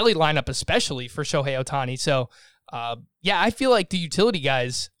a daily lineup especially for Shohei Ohtani. So, I feel like the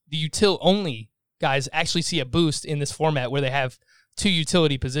util-only guys actually see a boost in this format where they have 2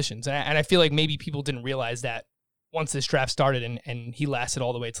 utility positions. And I feel like maybe people didn't realize that once this draft started and he lasted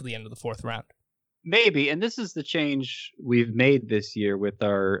all the way to the end of the 4th round. Maybe, and this is the change we've made this year with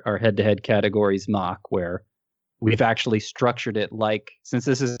our head-to-head categories mock, where we've actually structured it like, since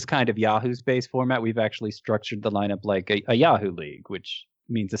this is kind of Yahoo's base format, we've actually structured the lineup like a Yahoo league, which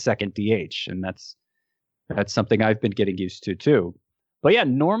means a second DH, and that's something I've been getting used to too. But yeah,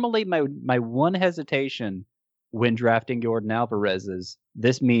 normally my one hesitation when drafting Yordan Alvarez is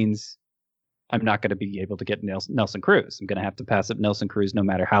this means I'm not going to be able to get Nelson Cruz. I'm going to have to pass up Nelson Cruz no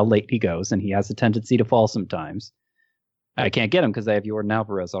matter how late he goes, and he has a tendency to fall sometimes. I can't get him because I have Yordan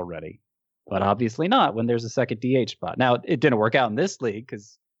Alvarez already. But obviously not when there's a second DH spot. Now, it didn't work out in this league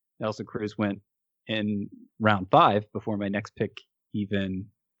because Nelson Cruz went in round 5 before my next pick even...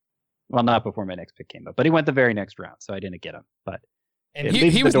 Well, not before my next pick came up, but he went the very next round, so I didn't get him. But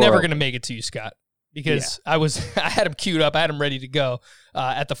he was never going to make it to you, Scott, because I had him queued up, I had him ready to go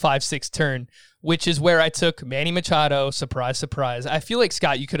at the 5-6 turn, which is where I took Manny Machado. Surprise, surprise. I feel like,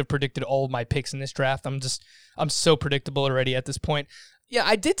 Scott, you could have predicted all of my picks in this draft. I'm so predictable already at this point. Yeah,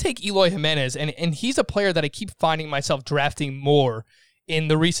 I did take Eloy Jimenez, and he's a player that I keep finding myself drafting more in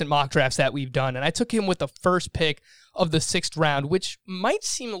the recent mock drafts that we've done. And I took him with the first pick of the 6th round, which might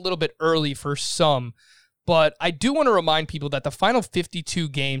seem a little bit early for some, but I do want to remind people that the final 52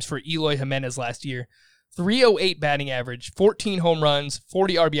 games for Eloy Jimenez last year, 308 batting average, 14 home runs,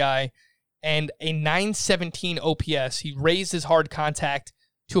 40 RBI, and a 917 OPS. He raised his hard contact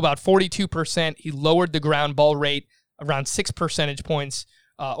to about 42%. He lowered the ground ball rate around 6 percentage points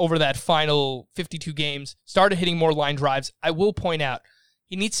over that final 52 games, started hitting more line drives. I will point out,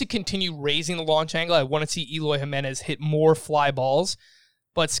 he needs to continue raising the launch angle. I want to see Eloy Jimenez hit more fly balls.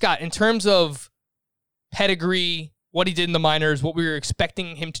 But Scott, in terms of pedigree, what he did in the minors, what we were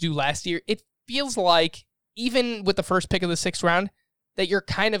expecting him to do last year, it feels like, even with the first pick of the 6th round, that you're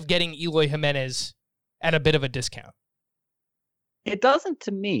kind of getting Eloy Jimenez at a bit of a discount. It doesn't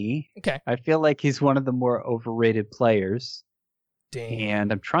to me. Okay. I feel like he's one of the more overrated players. Dang.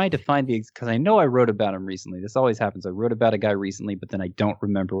 And I'm trying to find because I know I wrote about him recently. This always happens. I wrote about a guy recently, but then I don't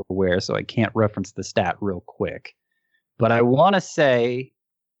remember where, so I can't reference the stat real quick. But I want to say,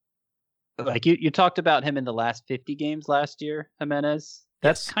 like you talked about him in the last 50 games last year, Jimenez.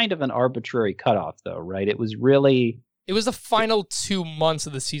 That's kind of an arbitrary cutoff, though, right? It was the final 2 months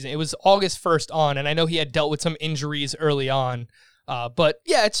of the season. It was August 1st on, and I know he had dealt with some injuries early on. But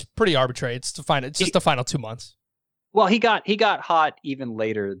yeah, it's pretty arbitrary. It's just the final 2 months. Well, he got hot even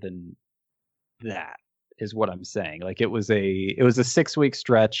later than that, is what I'm saying. Like it was a 6-week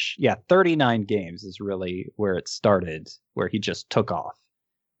stretch. Yeah, 39 games is really where it started, where he just took off.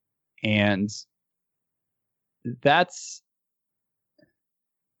 And that's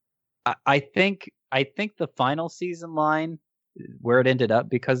I think the final season line where it ended up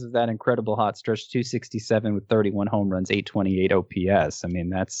because of that incredible hot stretch, 267 with 31 home runs, 828 OPS. I mean,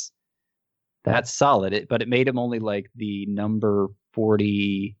 that's solid. But it made him only like the number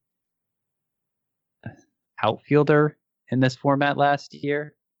 40 outfielder in this format last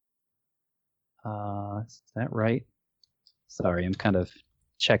year. Is that right? Sorry, I'm kind of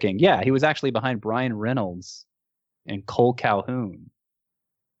checking. Yeah, he was actually behind Brian Reynolds and Cole Calhoun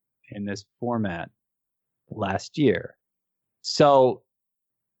in this format last year. So,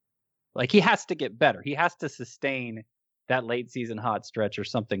 like, he has to get better. He has to sustain that late season hot stretch or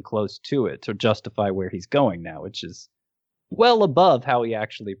something close to it to justify where he's going now, which is well above how he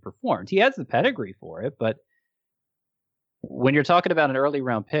actually performed. He has the pedigree for it, but when you're talking about an early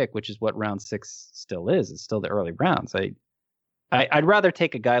round pick, which is what round 6 still is, it's still the early rounds. I'd rather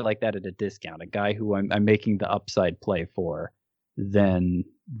take a guy like that at a discount, a guy who I'm making the upside play for, than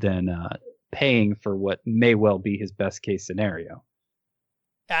paying for what may well be his best case scenario.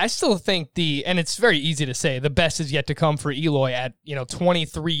 I still think and it's very easy to say, the best is yet to come for Eloy at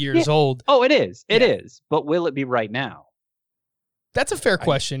 23 years old. Oh, it is. It is. But will it be right now? That's a fair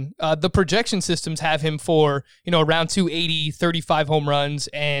question. The projection systems have him for, around 280, 35 home runs,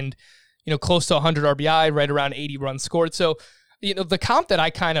 and, close to 100 RBI, right around 80 runs scored. So, the comp that I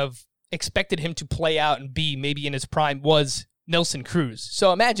kind of expected him to play out and be maybe in his prime was Nelson Cruz.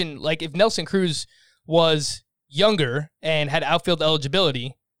 So imagine, like, if Nelson Cruz was younger and had outfield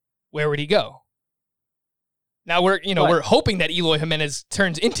eligibility, where would he go? Now we're hoping that Eloy Jimenez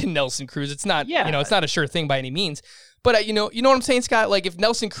turns into Nelson Cruz. It's not, it's not a sure thing by any means. But you know what I'm saying, Scott? Like, if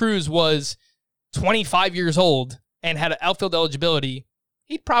Nelson Cruz was 25 years old and had outfield eligibility,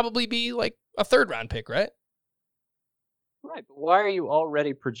 he'd probably be like a 3rd round pick, right? Right. But why are you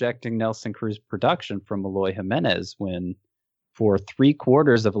already projecting Nelson Cruz production from Eloy Jimenez when for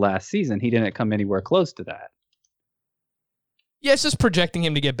 3/4 of last season he didn't come anywhere close to that? Yeah, it's just projecting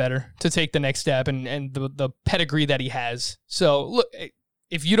him to get better, to take the next step, and the pedigree that he has. So, look,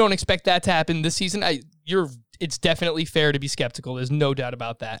 if you don't expect that to happen this season, it's definitely fair to be skeptical. There's no doubt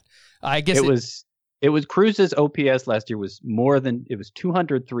about that. I guess it was Cruz's OPS last year was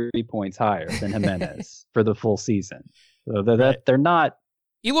 203 points higher than Jimenez for the full season. So they're not.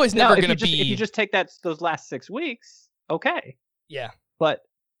 Eloy's never going to be. If you just take those last 6 weeks, okay. Yeah. But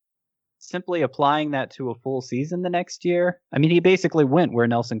simply applying that to a full season the next year, I mean, he basically went where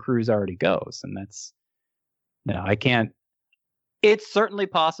Nelson Cruz already goes, and I can't. It's certainly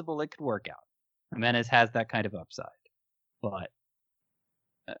possible it could work out. Jimenez has that kind of upside, but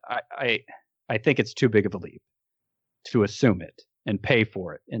I think it's too big of a leap to assume it and pay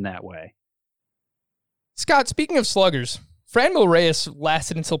for it in that way. Scott, speaking of sluggers, Franmil Reyes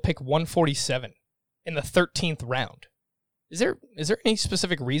lasted until pick 147 in the 13th round. Is there any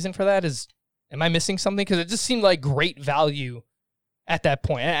specific reason for that? Am I missing something? Because it just seemed like great value at that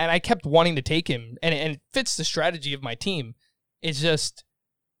point, and I kept wanting to take him, and it fits the strategy of my team. It's just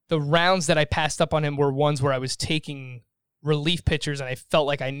the rounds that I passed up on him were ones where I was taking relief pitchers, and I felt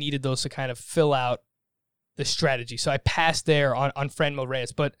like I needed those to kind of fill out the strategy. So I passed there on Franmil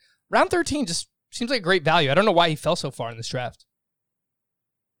Reyes. But round 13 just seems like great value. I don't know why he fell so far in this draft.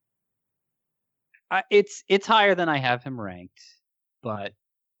 It's higher than I have him ranked, but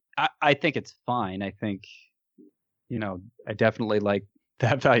I think it's fine. I think, I definitely like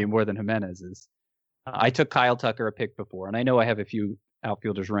that value more than Jimenez's. I took Kyle Tucker a pick before, and I know I have a few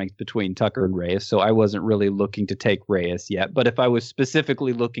outfielders ranked between Tucker and Reyes, so I wasn't really looking to take Reyes yet. But if I was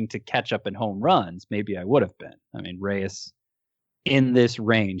specifically looking to catch up in home runs, maybe I would have been. I mean, Reyes, in this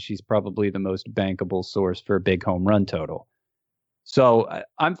range, he's probably the most bankable source for a big home run total. So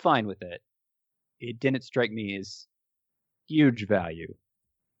I'm fine with it. It didn't strike me as huge value.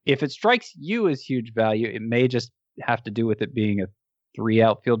 If it strikes you as huge value, it may just have to do with it being a 3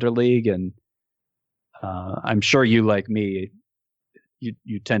 outfielder league, and I'm sure you, like me,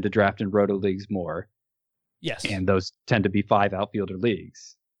 you tend to draft in roto leagues more. Yes. And those tend to be 5 outfielder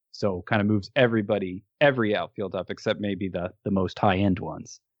leagues. So kind of moves every outfield up except maybe the most high-end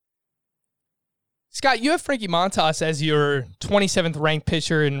ones. Scott, you have Frankie Montas as your 27th ranked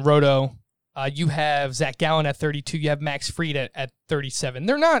pitcher in roto. You have Zach Gallen at 32. You have Max Fried at 37.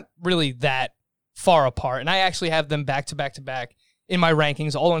 They're not really that far apart, and I actually have them back to back to back in my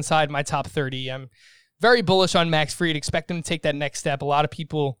rankings, all inside my top 30. I'm very bullish on Max Fried. Expect him to take that next step. A lot of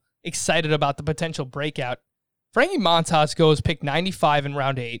people excited about the potential breakout. Frankie Montas goes pick 95 in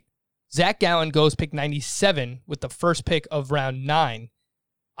round 8. Zach Gallen goes pick 97 with the first pick of round 9.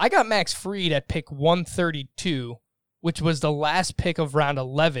 I got Max Fried at pick 132, which was the last pick of round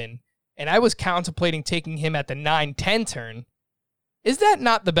 11, and I was contemplating taking him at the 9-10 turn. Is that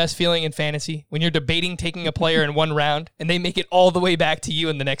not the best feeling in fantasy, when you're debating taking a player in one round, and they make it all the way back to you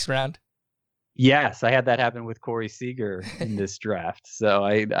in the next round? Yes, I had that happen with Corey Seager in this draft. So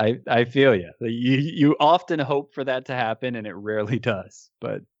I feel you. You often hope for that to happen, and it rarely does.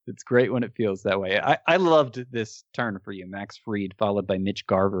 But it's great when it feels that way. I loved this turn for you, Max Fried, followed by Mitch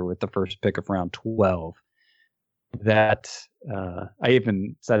Garver with the first pick of round 12. That I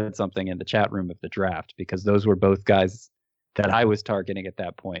even said something in the chat room of the draft, because those were both guys that I was targeting at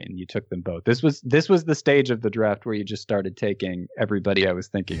that point, and you took them both. This was the stage of the draft where you just started taking everybody I was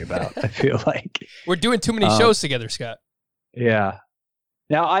thinking about. I feel like we're doing too many shows together, Scott. Yeah.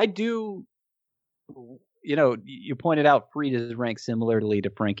 Now I do. You pointed out Fried is ranked similarly to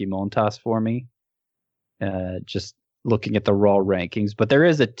Frankie Montas for me. Just looking at the raw rankings, but there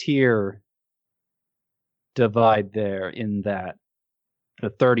is a tier divide there in that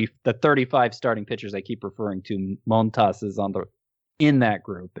the 35 starting pitchers I keep referring to, Montas is in that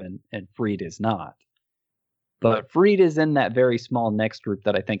group and Fried is not. But Fried is in that very small next group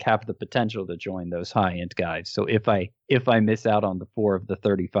that I think have the potential to join those high-end guys. So if I miss out on the 4 of the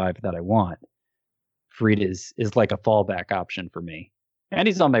 35 that I want, Fried is like a fallback option for me. And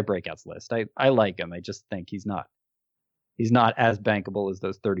he's on my breakouts list. I like him. I just think he's not as bankable as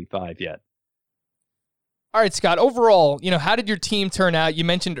those 35 yet. All right, Scott, overall, how did your team turn out? You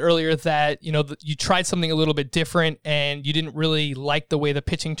mentioned earlier that, you tried something a little bit different and you didn't really like the way the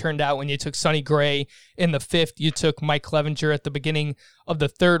pitching turned out when you took Sonny Gray in the 5th. You took Mike Clevenger at the beginning of the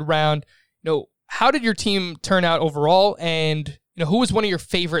 3rd round. How did your team turn out overall? And, who was one of your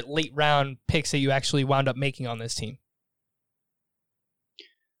favorite late round picks that you actually wound up making on this team?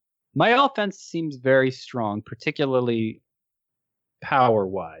 My offense seems very strong, particularly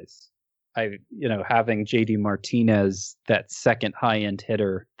power-wise. Having JD Martinez, that second high-end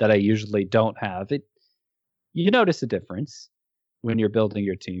hitter that I usually don't have, you notice a difference when you're building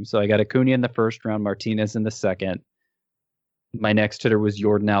your team. So I got Acuna in the 1st round, Martinez in the 2nd. My next hitter was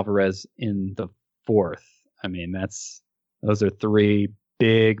Yordan Alvarez in the 4th. I mean, those are 3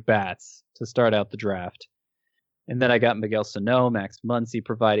 big bats to start out the draft. And then I got Miguel Sano, Max Muncy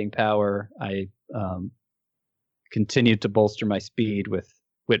providing power. I continued to bolster my speed with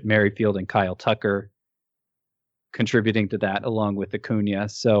Whit Merrifield and Kyle Tucker contributing to that, along with Acuna.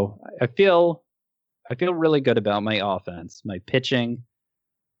 So I feel really good about my offense. My pitching,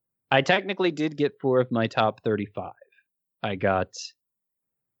 I technically did get 4 of my top 35. I got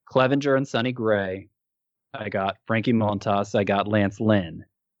Clevenger and Sonny Gray. I got Frankie Montas. I got Lance Lynn.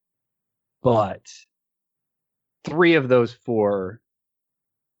 But 3 of those 4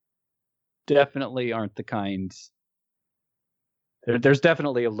 definitely aren't the kind. There's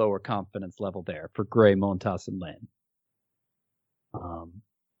definitely a lower confidence level there for Gray, Montas, and Lynn.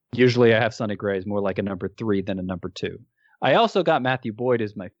 Usually I have Sonny Gray as more like a number 3 than a number 2. I also got Matthew Boyd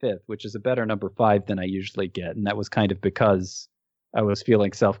as my 5th, which is a better number 5 than I usually get. And that was kind of because I was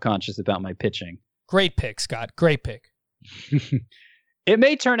feeling self-conscious about my pitching. Great pick, Scott. Great pick. It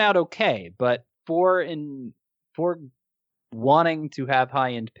may turn out okay, but for wanting to have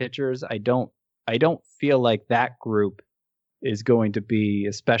high-end pitchers, I don't feel like that group is going to be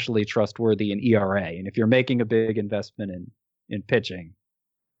especially trustworthy in ERA. And if you're making a big investment in pitching,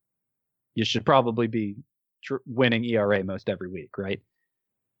 you should probably be winning ERA most every week, right?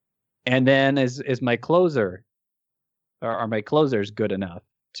 And then is my closer, are my closers good enough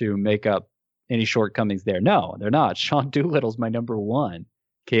to make up any shortcomings there? No, they're not. Sean Doolittle's my number 1.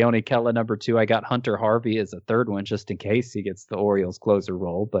 Keone Kela number 2. I got Hunter Harvey as a 3rd one just in case he gets the Orioles closer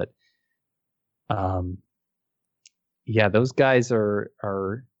role. But yeah, those guys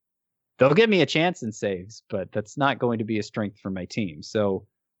they'll give me a chance in saves, but that's not going to be a strength for my team. So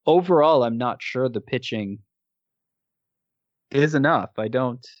overall, I'm not sure the pitching is enough. I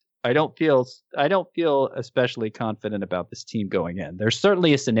don't feel especially confident about this team going in. There's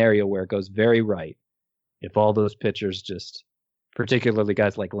certainly a scenario where it goes very right if all those pitchers just, particularly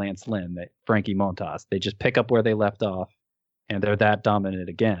guys like Lance Lynn, Frankie Montas, they just pick up where they left off and they're that dominant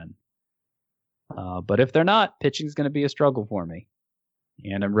again. But if they're not, pitching's going to be a struggle for me.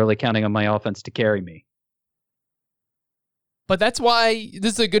 And I'm really counting on my offense to carry me. But that's why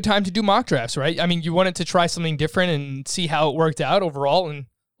this is a good time to do mock drafts, right? I mean, you wanted to try something different and see how it worked out overall. And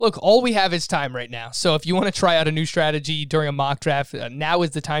look, all we have is time right now. So if you want to try out a new strategy during a mock draft, now is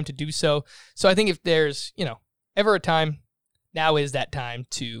the time to do so. So I think if there's, ever a time, now is that time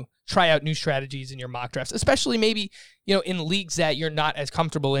to try out new strategies in your mock drafts, especially maybe, in leagues that you're not as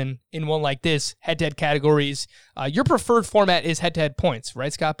comfortable in one like this, head-to-head categories. Your preferred format is head-to-head points,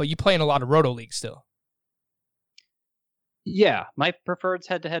 right, Scott? But you play in a lot of roto leagues still. Yeah, my preferred's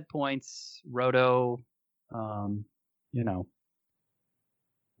head-to-head points, roto.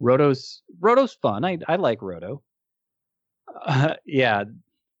 Roto's fun. I like roto. Yeah,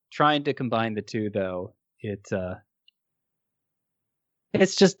 trying to combine the two though, it's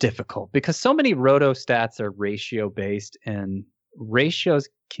just difficult because so many roto stats are ratio based, and ratios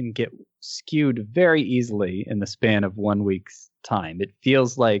can get skewed very easily in the span of 1 week's time. It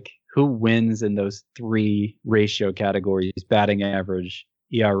feels like who wins in those three ratio categories, batting average,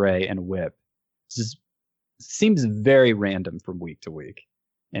 ERA, and WHIP, seems very random from week to week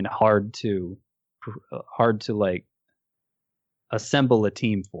and hard to like assemble a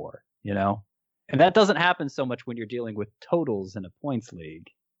team for, And that doesn't happen so much when you're dealing with totals in a points league,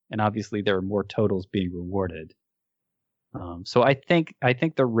 and obviously there are more totals being rewarded. So I think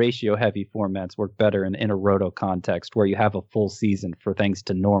the ratio heavy formats work better in a roto context where you have a full season for things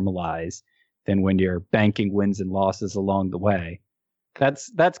to normalize than when you're banking wins and losses along the way.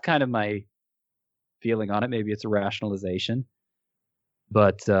 That's kind of my feeling on it. Maybe it's a rationalization,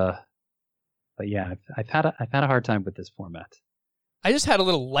 but yeah, I've had a hard time with this format. I just had a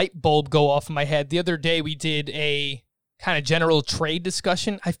little light bulb go off in my head. The other day we did a kind of general trade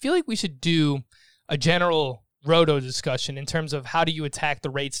discussion. I feel like we should do a general roto discussion in terms of how do you attack the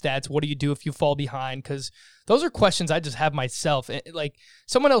rate stats? What do you do if you fall behind? Because those are questions I just have myself. Like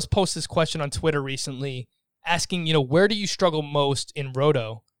someone else posted this question on Twitter recently asking, where do you struggle most in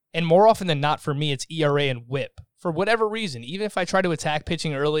roto? And more often than not for me, it's ERA and WHIP. For whatever reason, even if I try to attack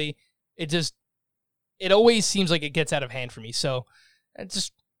pitching early, it always seems like it gets out of hand for me. So it's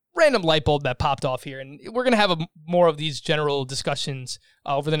just random light bulb that popped off here. And we're going to have more of these general discussions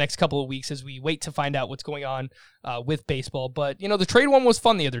over the next couple of weeks as we wait to find out what's going on with baseball. But, the trade one was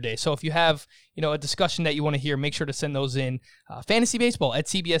fun the other day. So if you have, a discussion that you want to hear, make sure to send those in.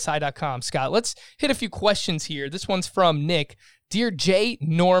 FantasyBaseball@cbsi.com. Scott, let's hit a few questions here. This one's from Nick. Dear Jay,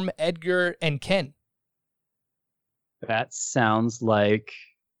 Norm, Edgar, and Ken. That sounds like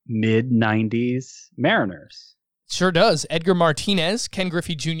mid-90s Mariners. Sure does. Edgar Martinez, Ken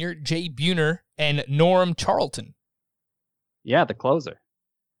Griffey Jr., Jay Buhner, and Norm Charlton. Yeah, the closer.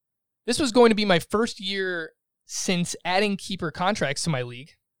 This was going to be my first year since adding keeper contracts to my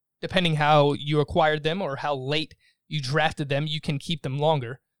league. Depending how you acquired them or how late you drafted them, you can keep them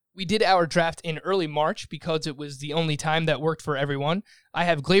longer. We did our draft in early March because it was the only time that worked for everyone. I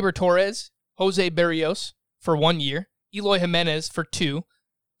have Gleyber Torres, Jose Berrios for 1 year, Eloy Jimenez for 2,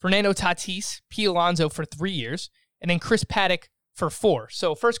 Fernando Tatis, Pete Alonso for 3 years, and then Chris Paddock for 4.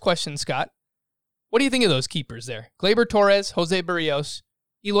 So first question, Scott, what do you think of those keepers there? Gleyber Torres, Jose Berrios,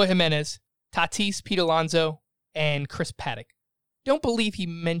 Eloy Jimenez, Tatis, Pete Alonso, and Chris Paddock. Don't believe he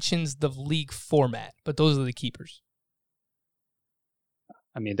mentions the league format, but those are the keepers.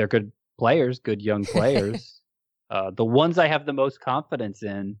 I mean, they're good players, good young players. The ones I have the most confidence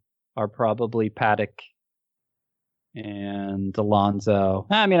in are probably Paddock and Alonso.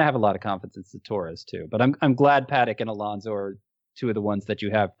 I mean, I have a lot of confidence in Torres too, but I'm glad Paddock and Alonso are two of the ones that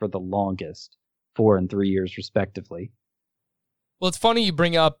you have for the longest, 4 and 3 years respectively. Well, it's funny you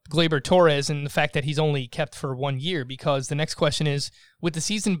bring up Gleyber Torres and the fact that he's only kept for 1 year, because the next question is, with the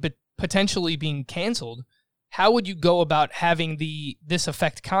season potentially being canceled, how would you go about having this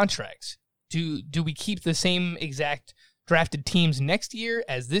affect contracts? Do we keep the same exact drafted teams next year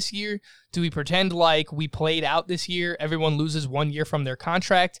as this year? Do we pretend like we played out this year? Everyone loses 1 year from their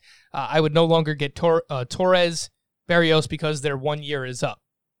contract. I would no longer get Torres, Berrios because their 1 year is up.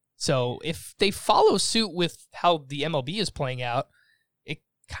 So if they follow suit with how the MLB is playing out, it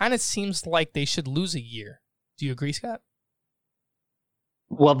kind of seems like they should lose a year. Do you agree, Scott?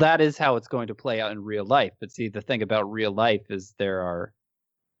 Well, that is how it's going to play out in real life. But see, the thing about real life is there are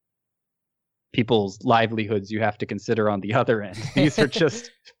people's livelihoods you have to consider on the other end. These are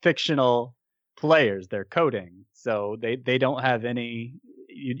just fictional players. They're coding. So they don't have any,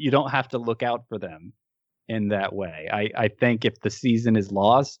 you don't have to look out for them in that way. I think if the season is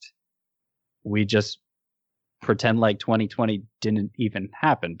lost, we just pretend like 2020 didn't even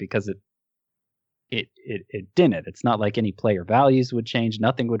happen, because it didn't. It's not like any player values would change.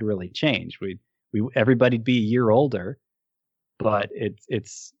 Nothing would really change. Everybody'd be a year older, but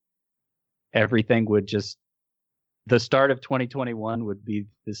it's everything would just, the start of 2021 would be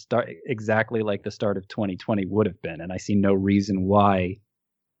the start exactly like the start of 2020 would have been. And I see no reason why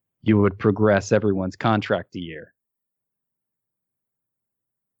you would progress everyone's contract a year.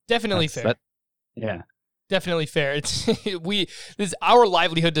 Definitely fair. Yeah. Definitely fair. It's our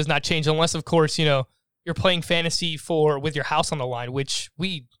livelihood does not change unless, of course, you're playing fantasy with your house on the line, which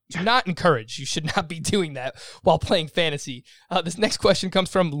we do not encourage. You should not be doing that while playing fantasy. This next question comes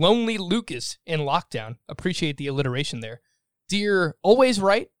from Lonely Lucas in Lockdown. Appreciate the alliteration there. Dear, always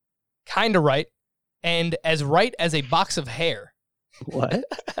right, kinda right, and as right as a box of hair. What?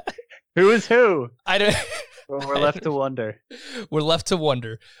 Who is who? I don't. Well, we're left to wonder. We're left to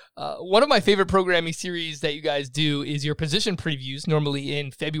wonder. One of my favorite programming series that you guys do is your position previews, normally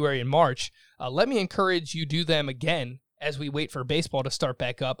in February and March. Let me encourage you do them again as we wait for baseball to start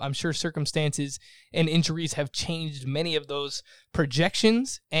back up. I'm sure circumstances and injuries have changed many of those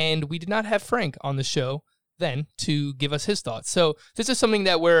projections, and we did not have Frank on the show then to give us his thoughts. So this is something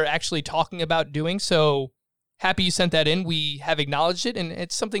that we're actually talking about doing, so happy you sent that in. We have acknowledged it, and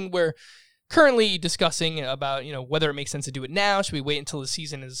it's something we're currently discussing about, whether it makes sense to do it now. Should we wait until the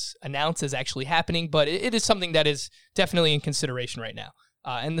season is announced as actually happening? But it is something that is definitely in consideration right now.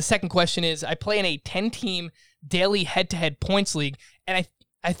 And the second question is, I play in a 10-team daily head-to-head points league, and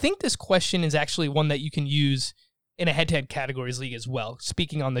I think this question is actually one that you can use in a head-to-head categories league as well.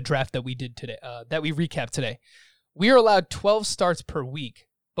 Speaking on the draft that we did today, that we recapped today, we are allowed 12 starts per week.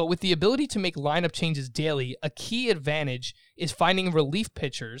 But with the ability to make lineup changes daily, a key advantage is finding relief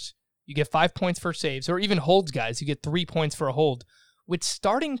pitchers. You get 5 points for saves, or even holds guys. You get 3 points for a hold. With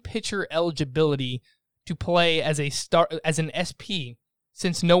starting pitcher eligibility to play as an SP,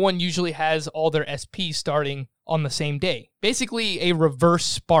 since no one usually has all their SP starting on the same day. Basically, a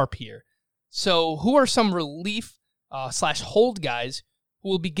reverse SPARP here. So, who are some relief / hold guys who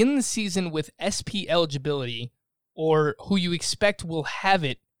will begin the season with SP eligibility, or who you expect will have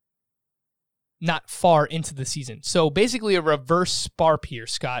it not far into the season? So basically a reverse SPARP here,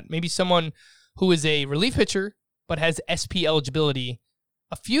 Scott. Maybe someone who is a relief pitcher but has SP eligibility.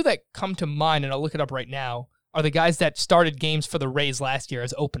 A few that come to mind, and I'll look it up right now, are the guys that started games for the Rays last year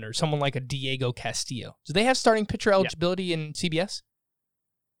as openers. Someone like a Diego Castillo. Do they have starting pitcher eligibility in CBS?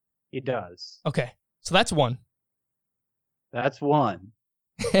 He does. Okay, so that's one. That's one.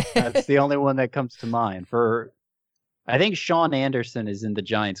 That's the only one that comes to mind. I think Sean Anderson is in the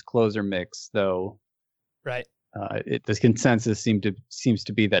Giants closer mix, though. Right. The consensus seems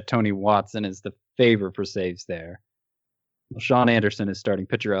to be that Tony Watson is the favor for saves there. Well, Sean Anderson is starting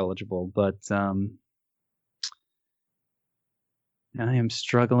pitcher eligible, but I am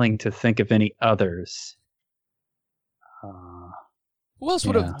struggling to think of any others. Who else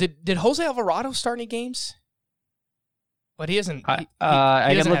would have? Did Jose Alvarado start any games? But he isn't. I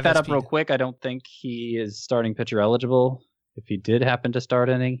can look that up real quick. I don't think he is starting pitcher eligible. If he did happen to start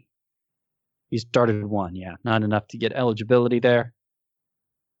any, he started one. Yeah, not enough to get eligibility there.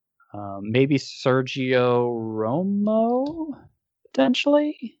 Maybe Sergio Romo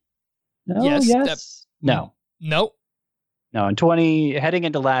potentially. No. Yes. No. Nope. No. In heading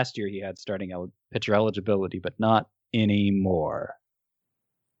into last year, he had starting pitcher eligibility, but not anymore.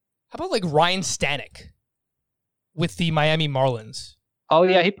 How about like Ryan Stanek with the Miami Marlins? Oh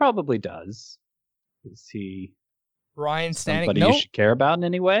yeah, he probably does. Is he Ryan Stanek? Somebody you should care about in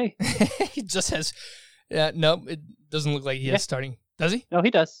any way? He just has. No, it doesn't look like he has starting. Does he? No,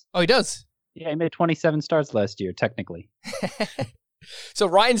 he does. Oh, he does. Yeah, he made 27 starts last year, technically. So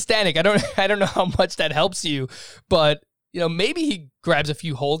Ryan Stanek, I don't know how much that helps you, but maybe he grabs a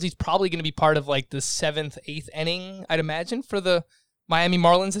few holds. He's probably going to be part of like the 7th, 8th inning, I'd imagine, for the Miami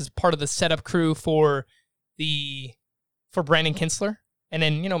Marlins as part of the setup crew for Brandon Kinsler. And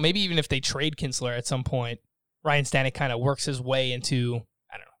then, maybe even if they trade Kinsler at some point, Ryan Stanek kind of works his way into,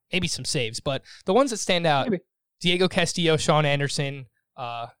 I don't know, maybe some saves. But the ones that stand out, maybe Diego Castillo, Sean Anderson,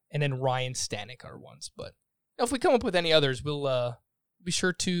 and then Ryan Stanek are ones. But if we come up with any others, we'll be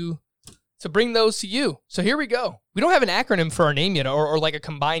sure to bring those to you. So here we go. We don't have an acronym for our name yet, or like a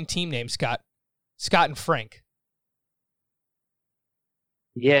combined team name, Scott. Scott and Frank.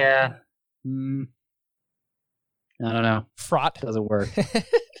 Yeah. I don't know. Fraught. Doesn't work.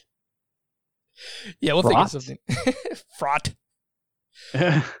 Yeah, we'll think of something. Fraught.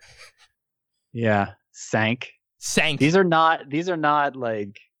 Yeah. Sank. Sank. These are not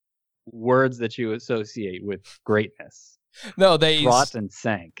like words that you associate with greatness. No, they fraught and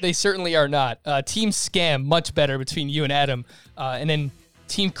sank. They certainly are not. Team Scam, much better between you and Adam. And then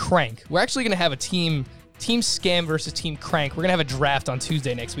Team Crank. We're actually going to have a Team Scam versus Team Crank. We're going to have a draft on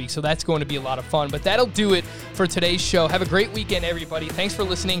Tuesday next week, so that's going to be a lot of fun. But that'll do it for today's show. Have a great weekend, everybody. Thanks for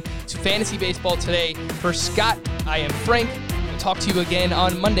listening to Fantasy Baseball today. For Scott, I am Frank. We'll talk to you again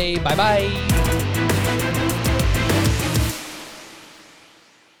on Monday. Bye-bye.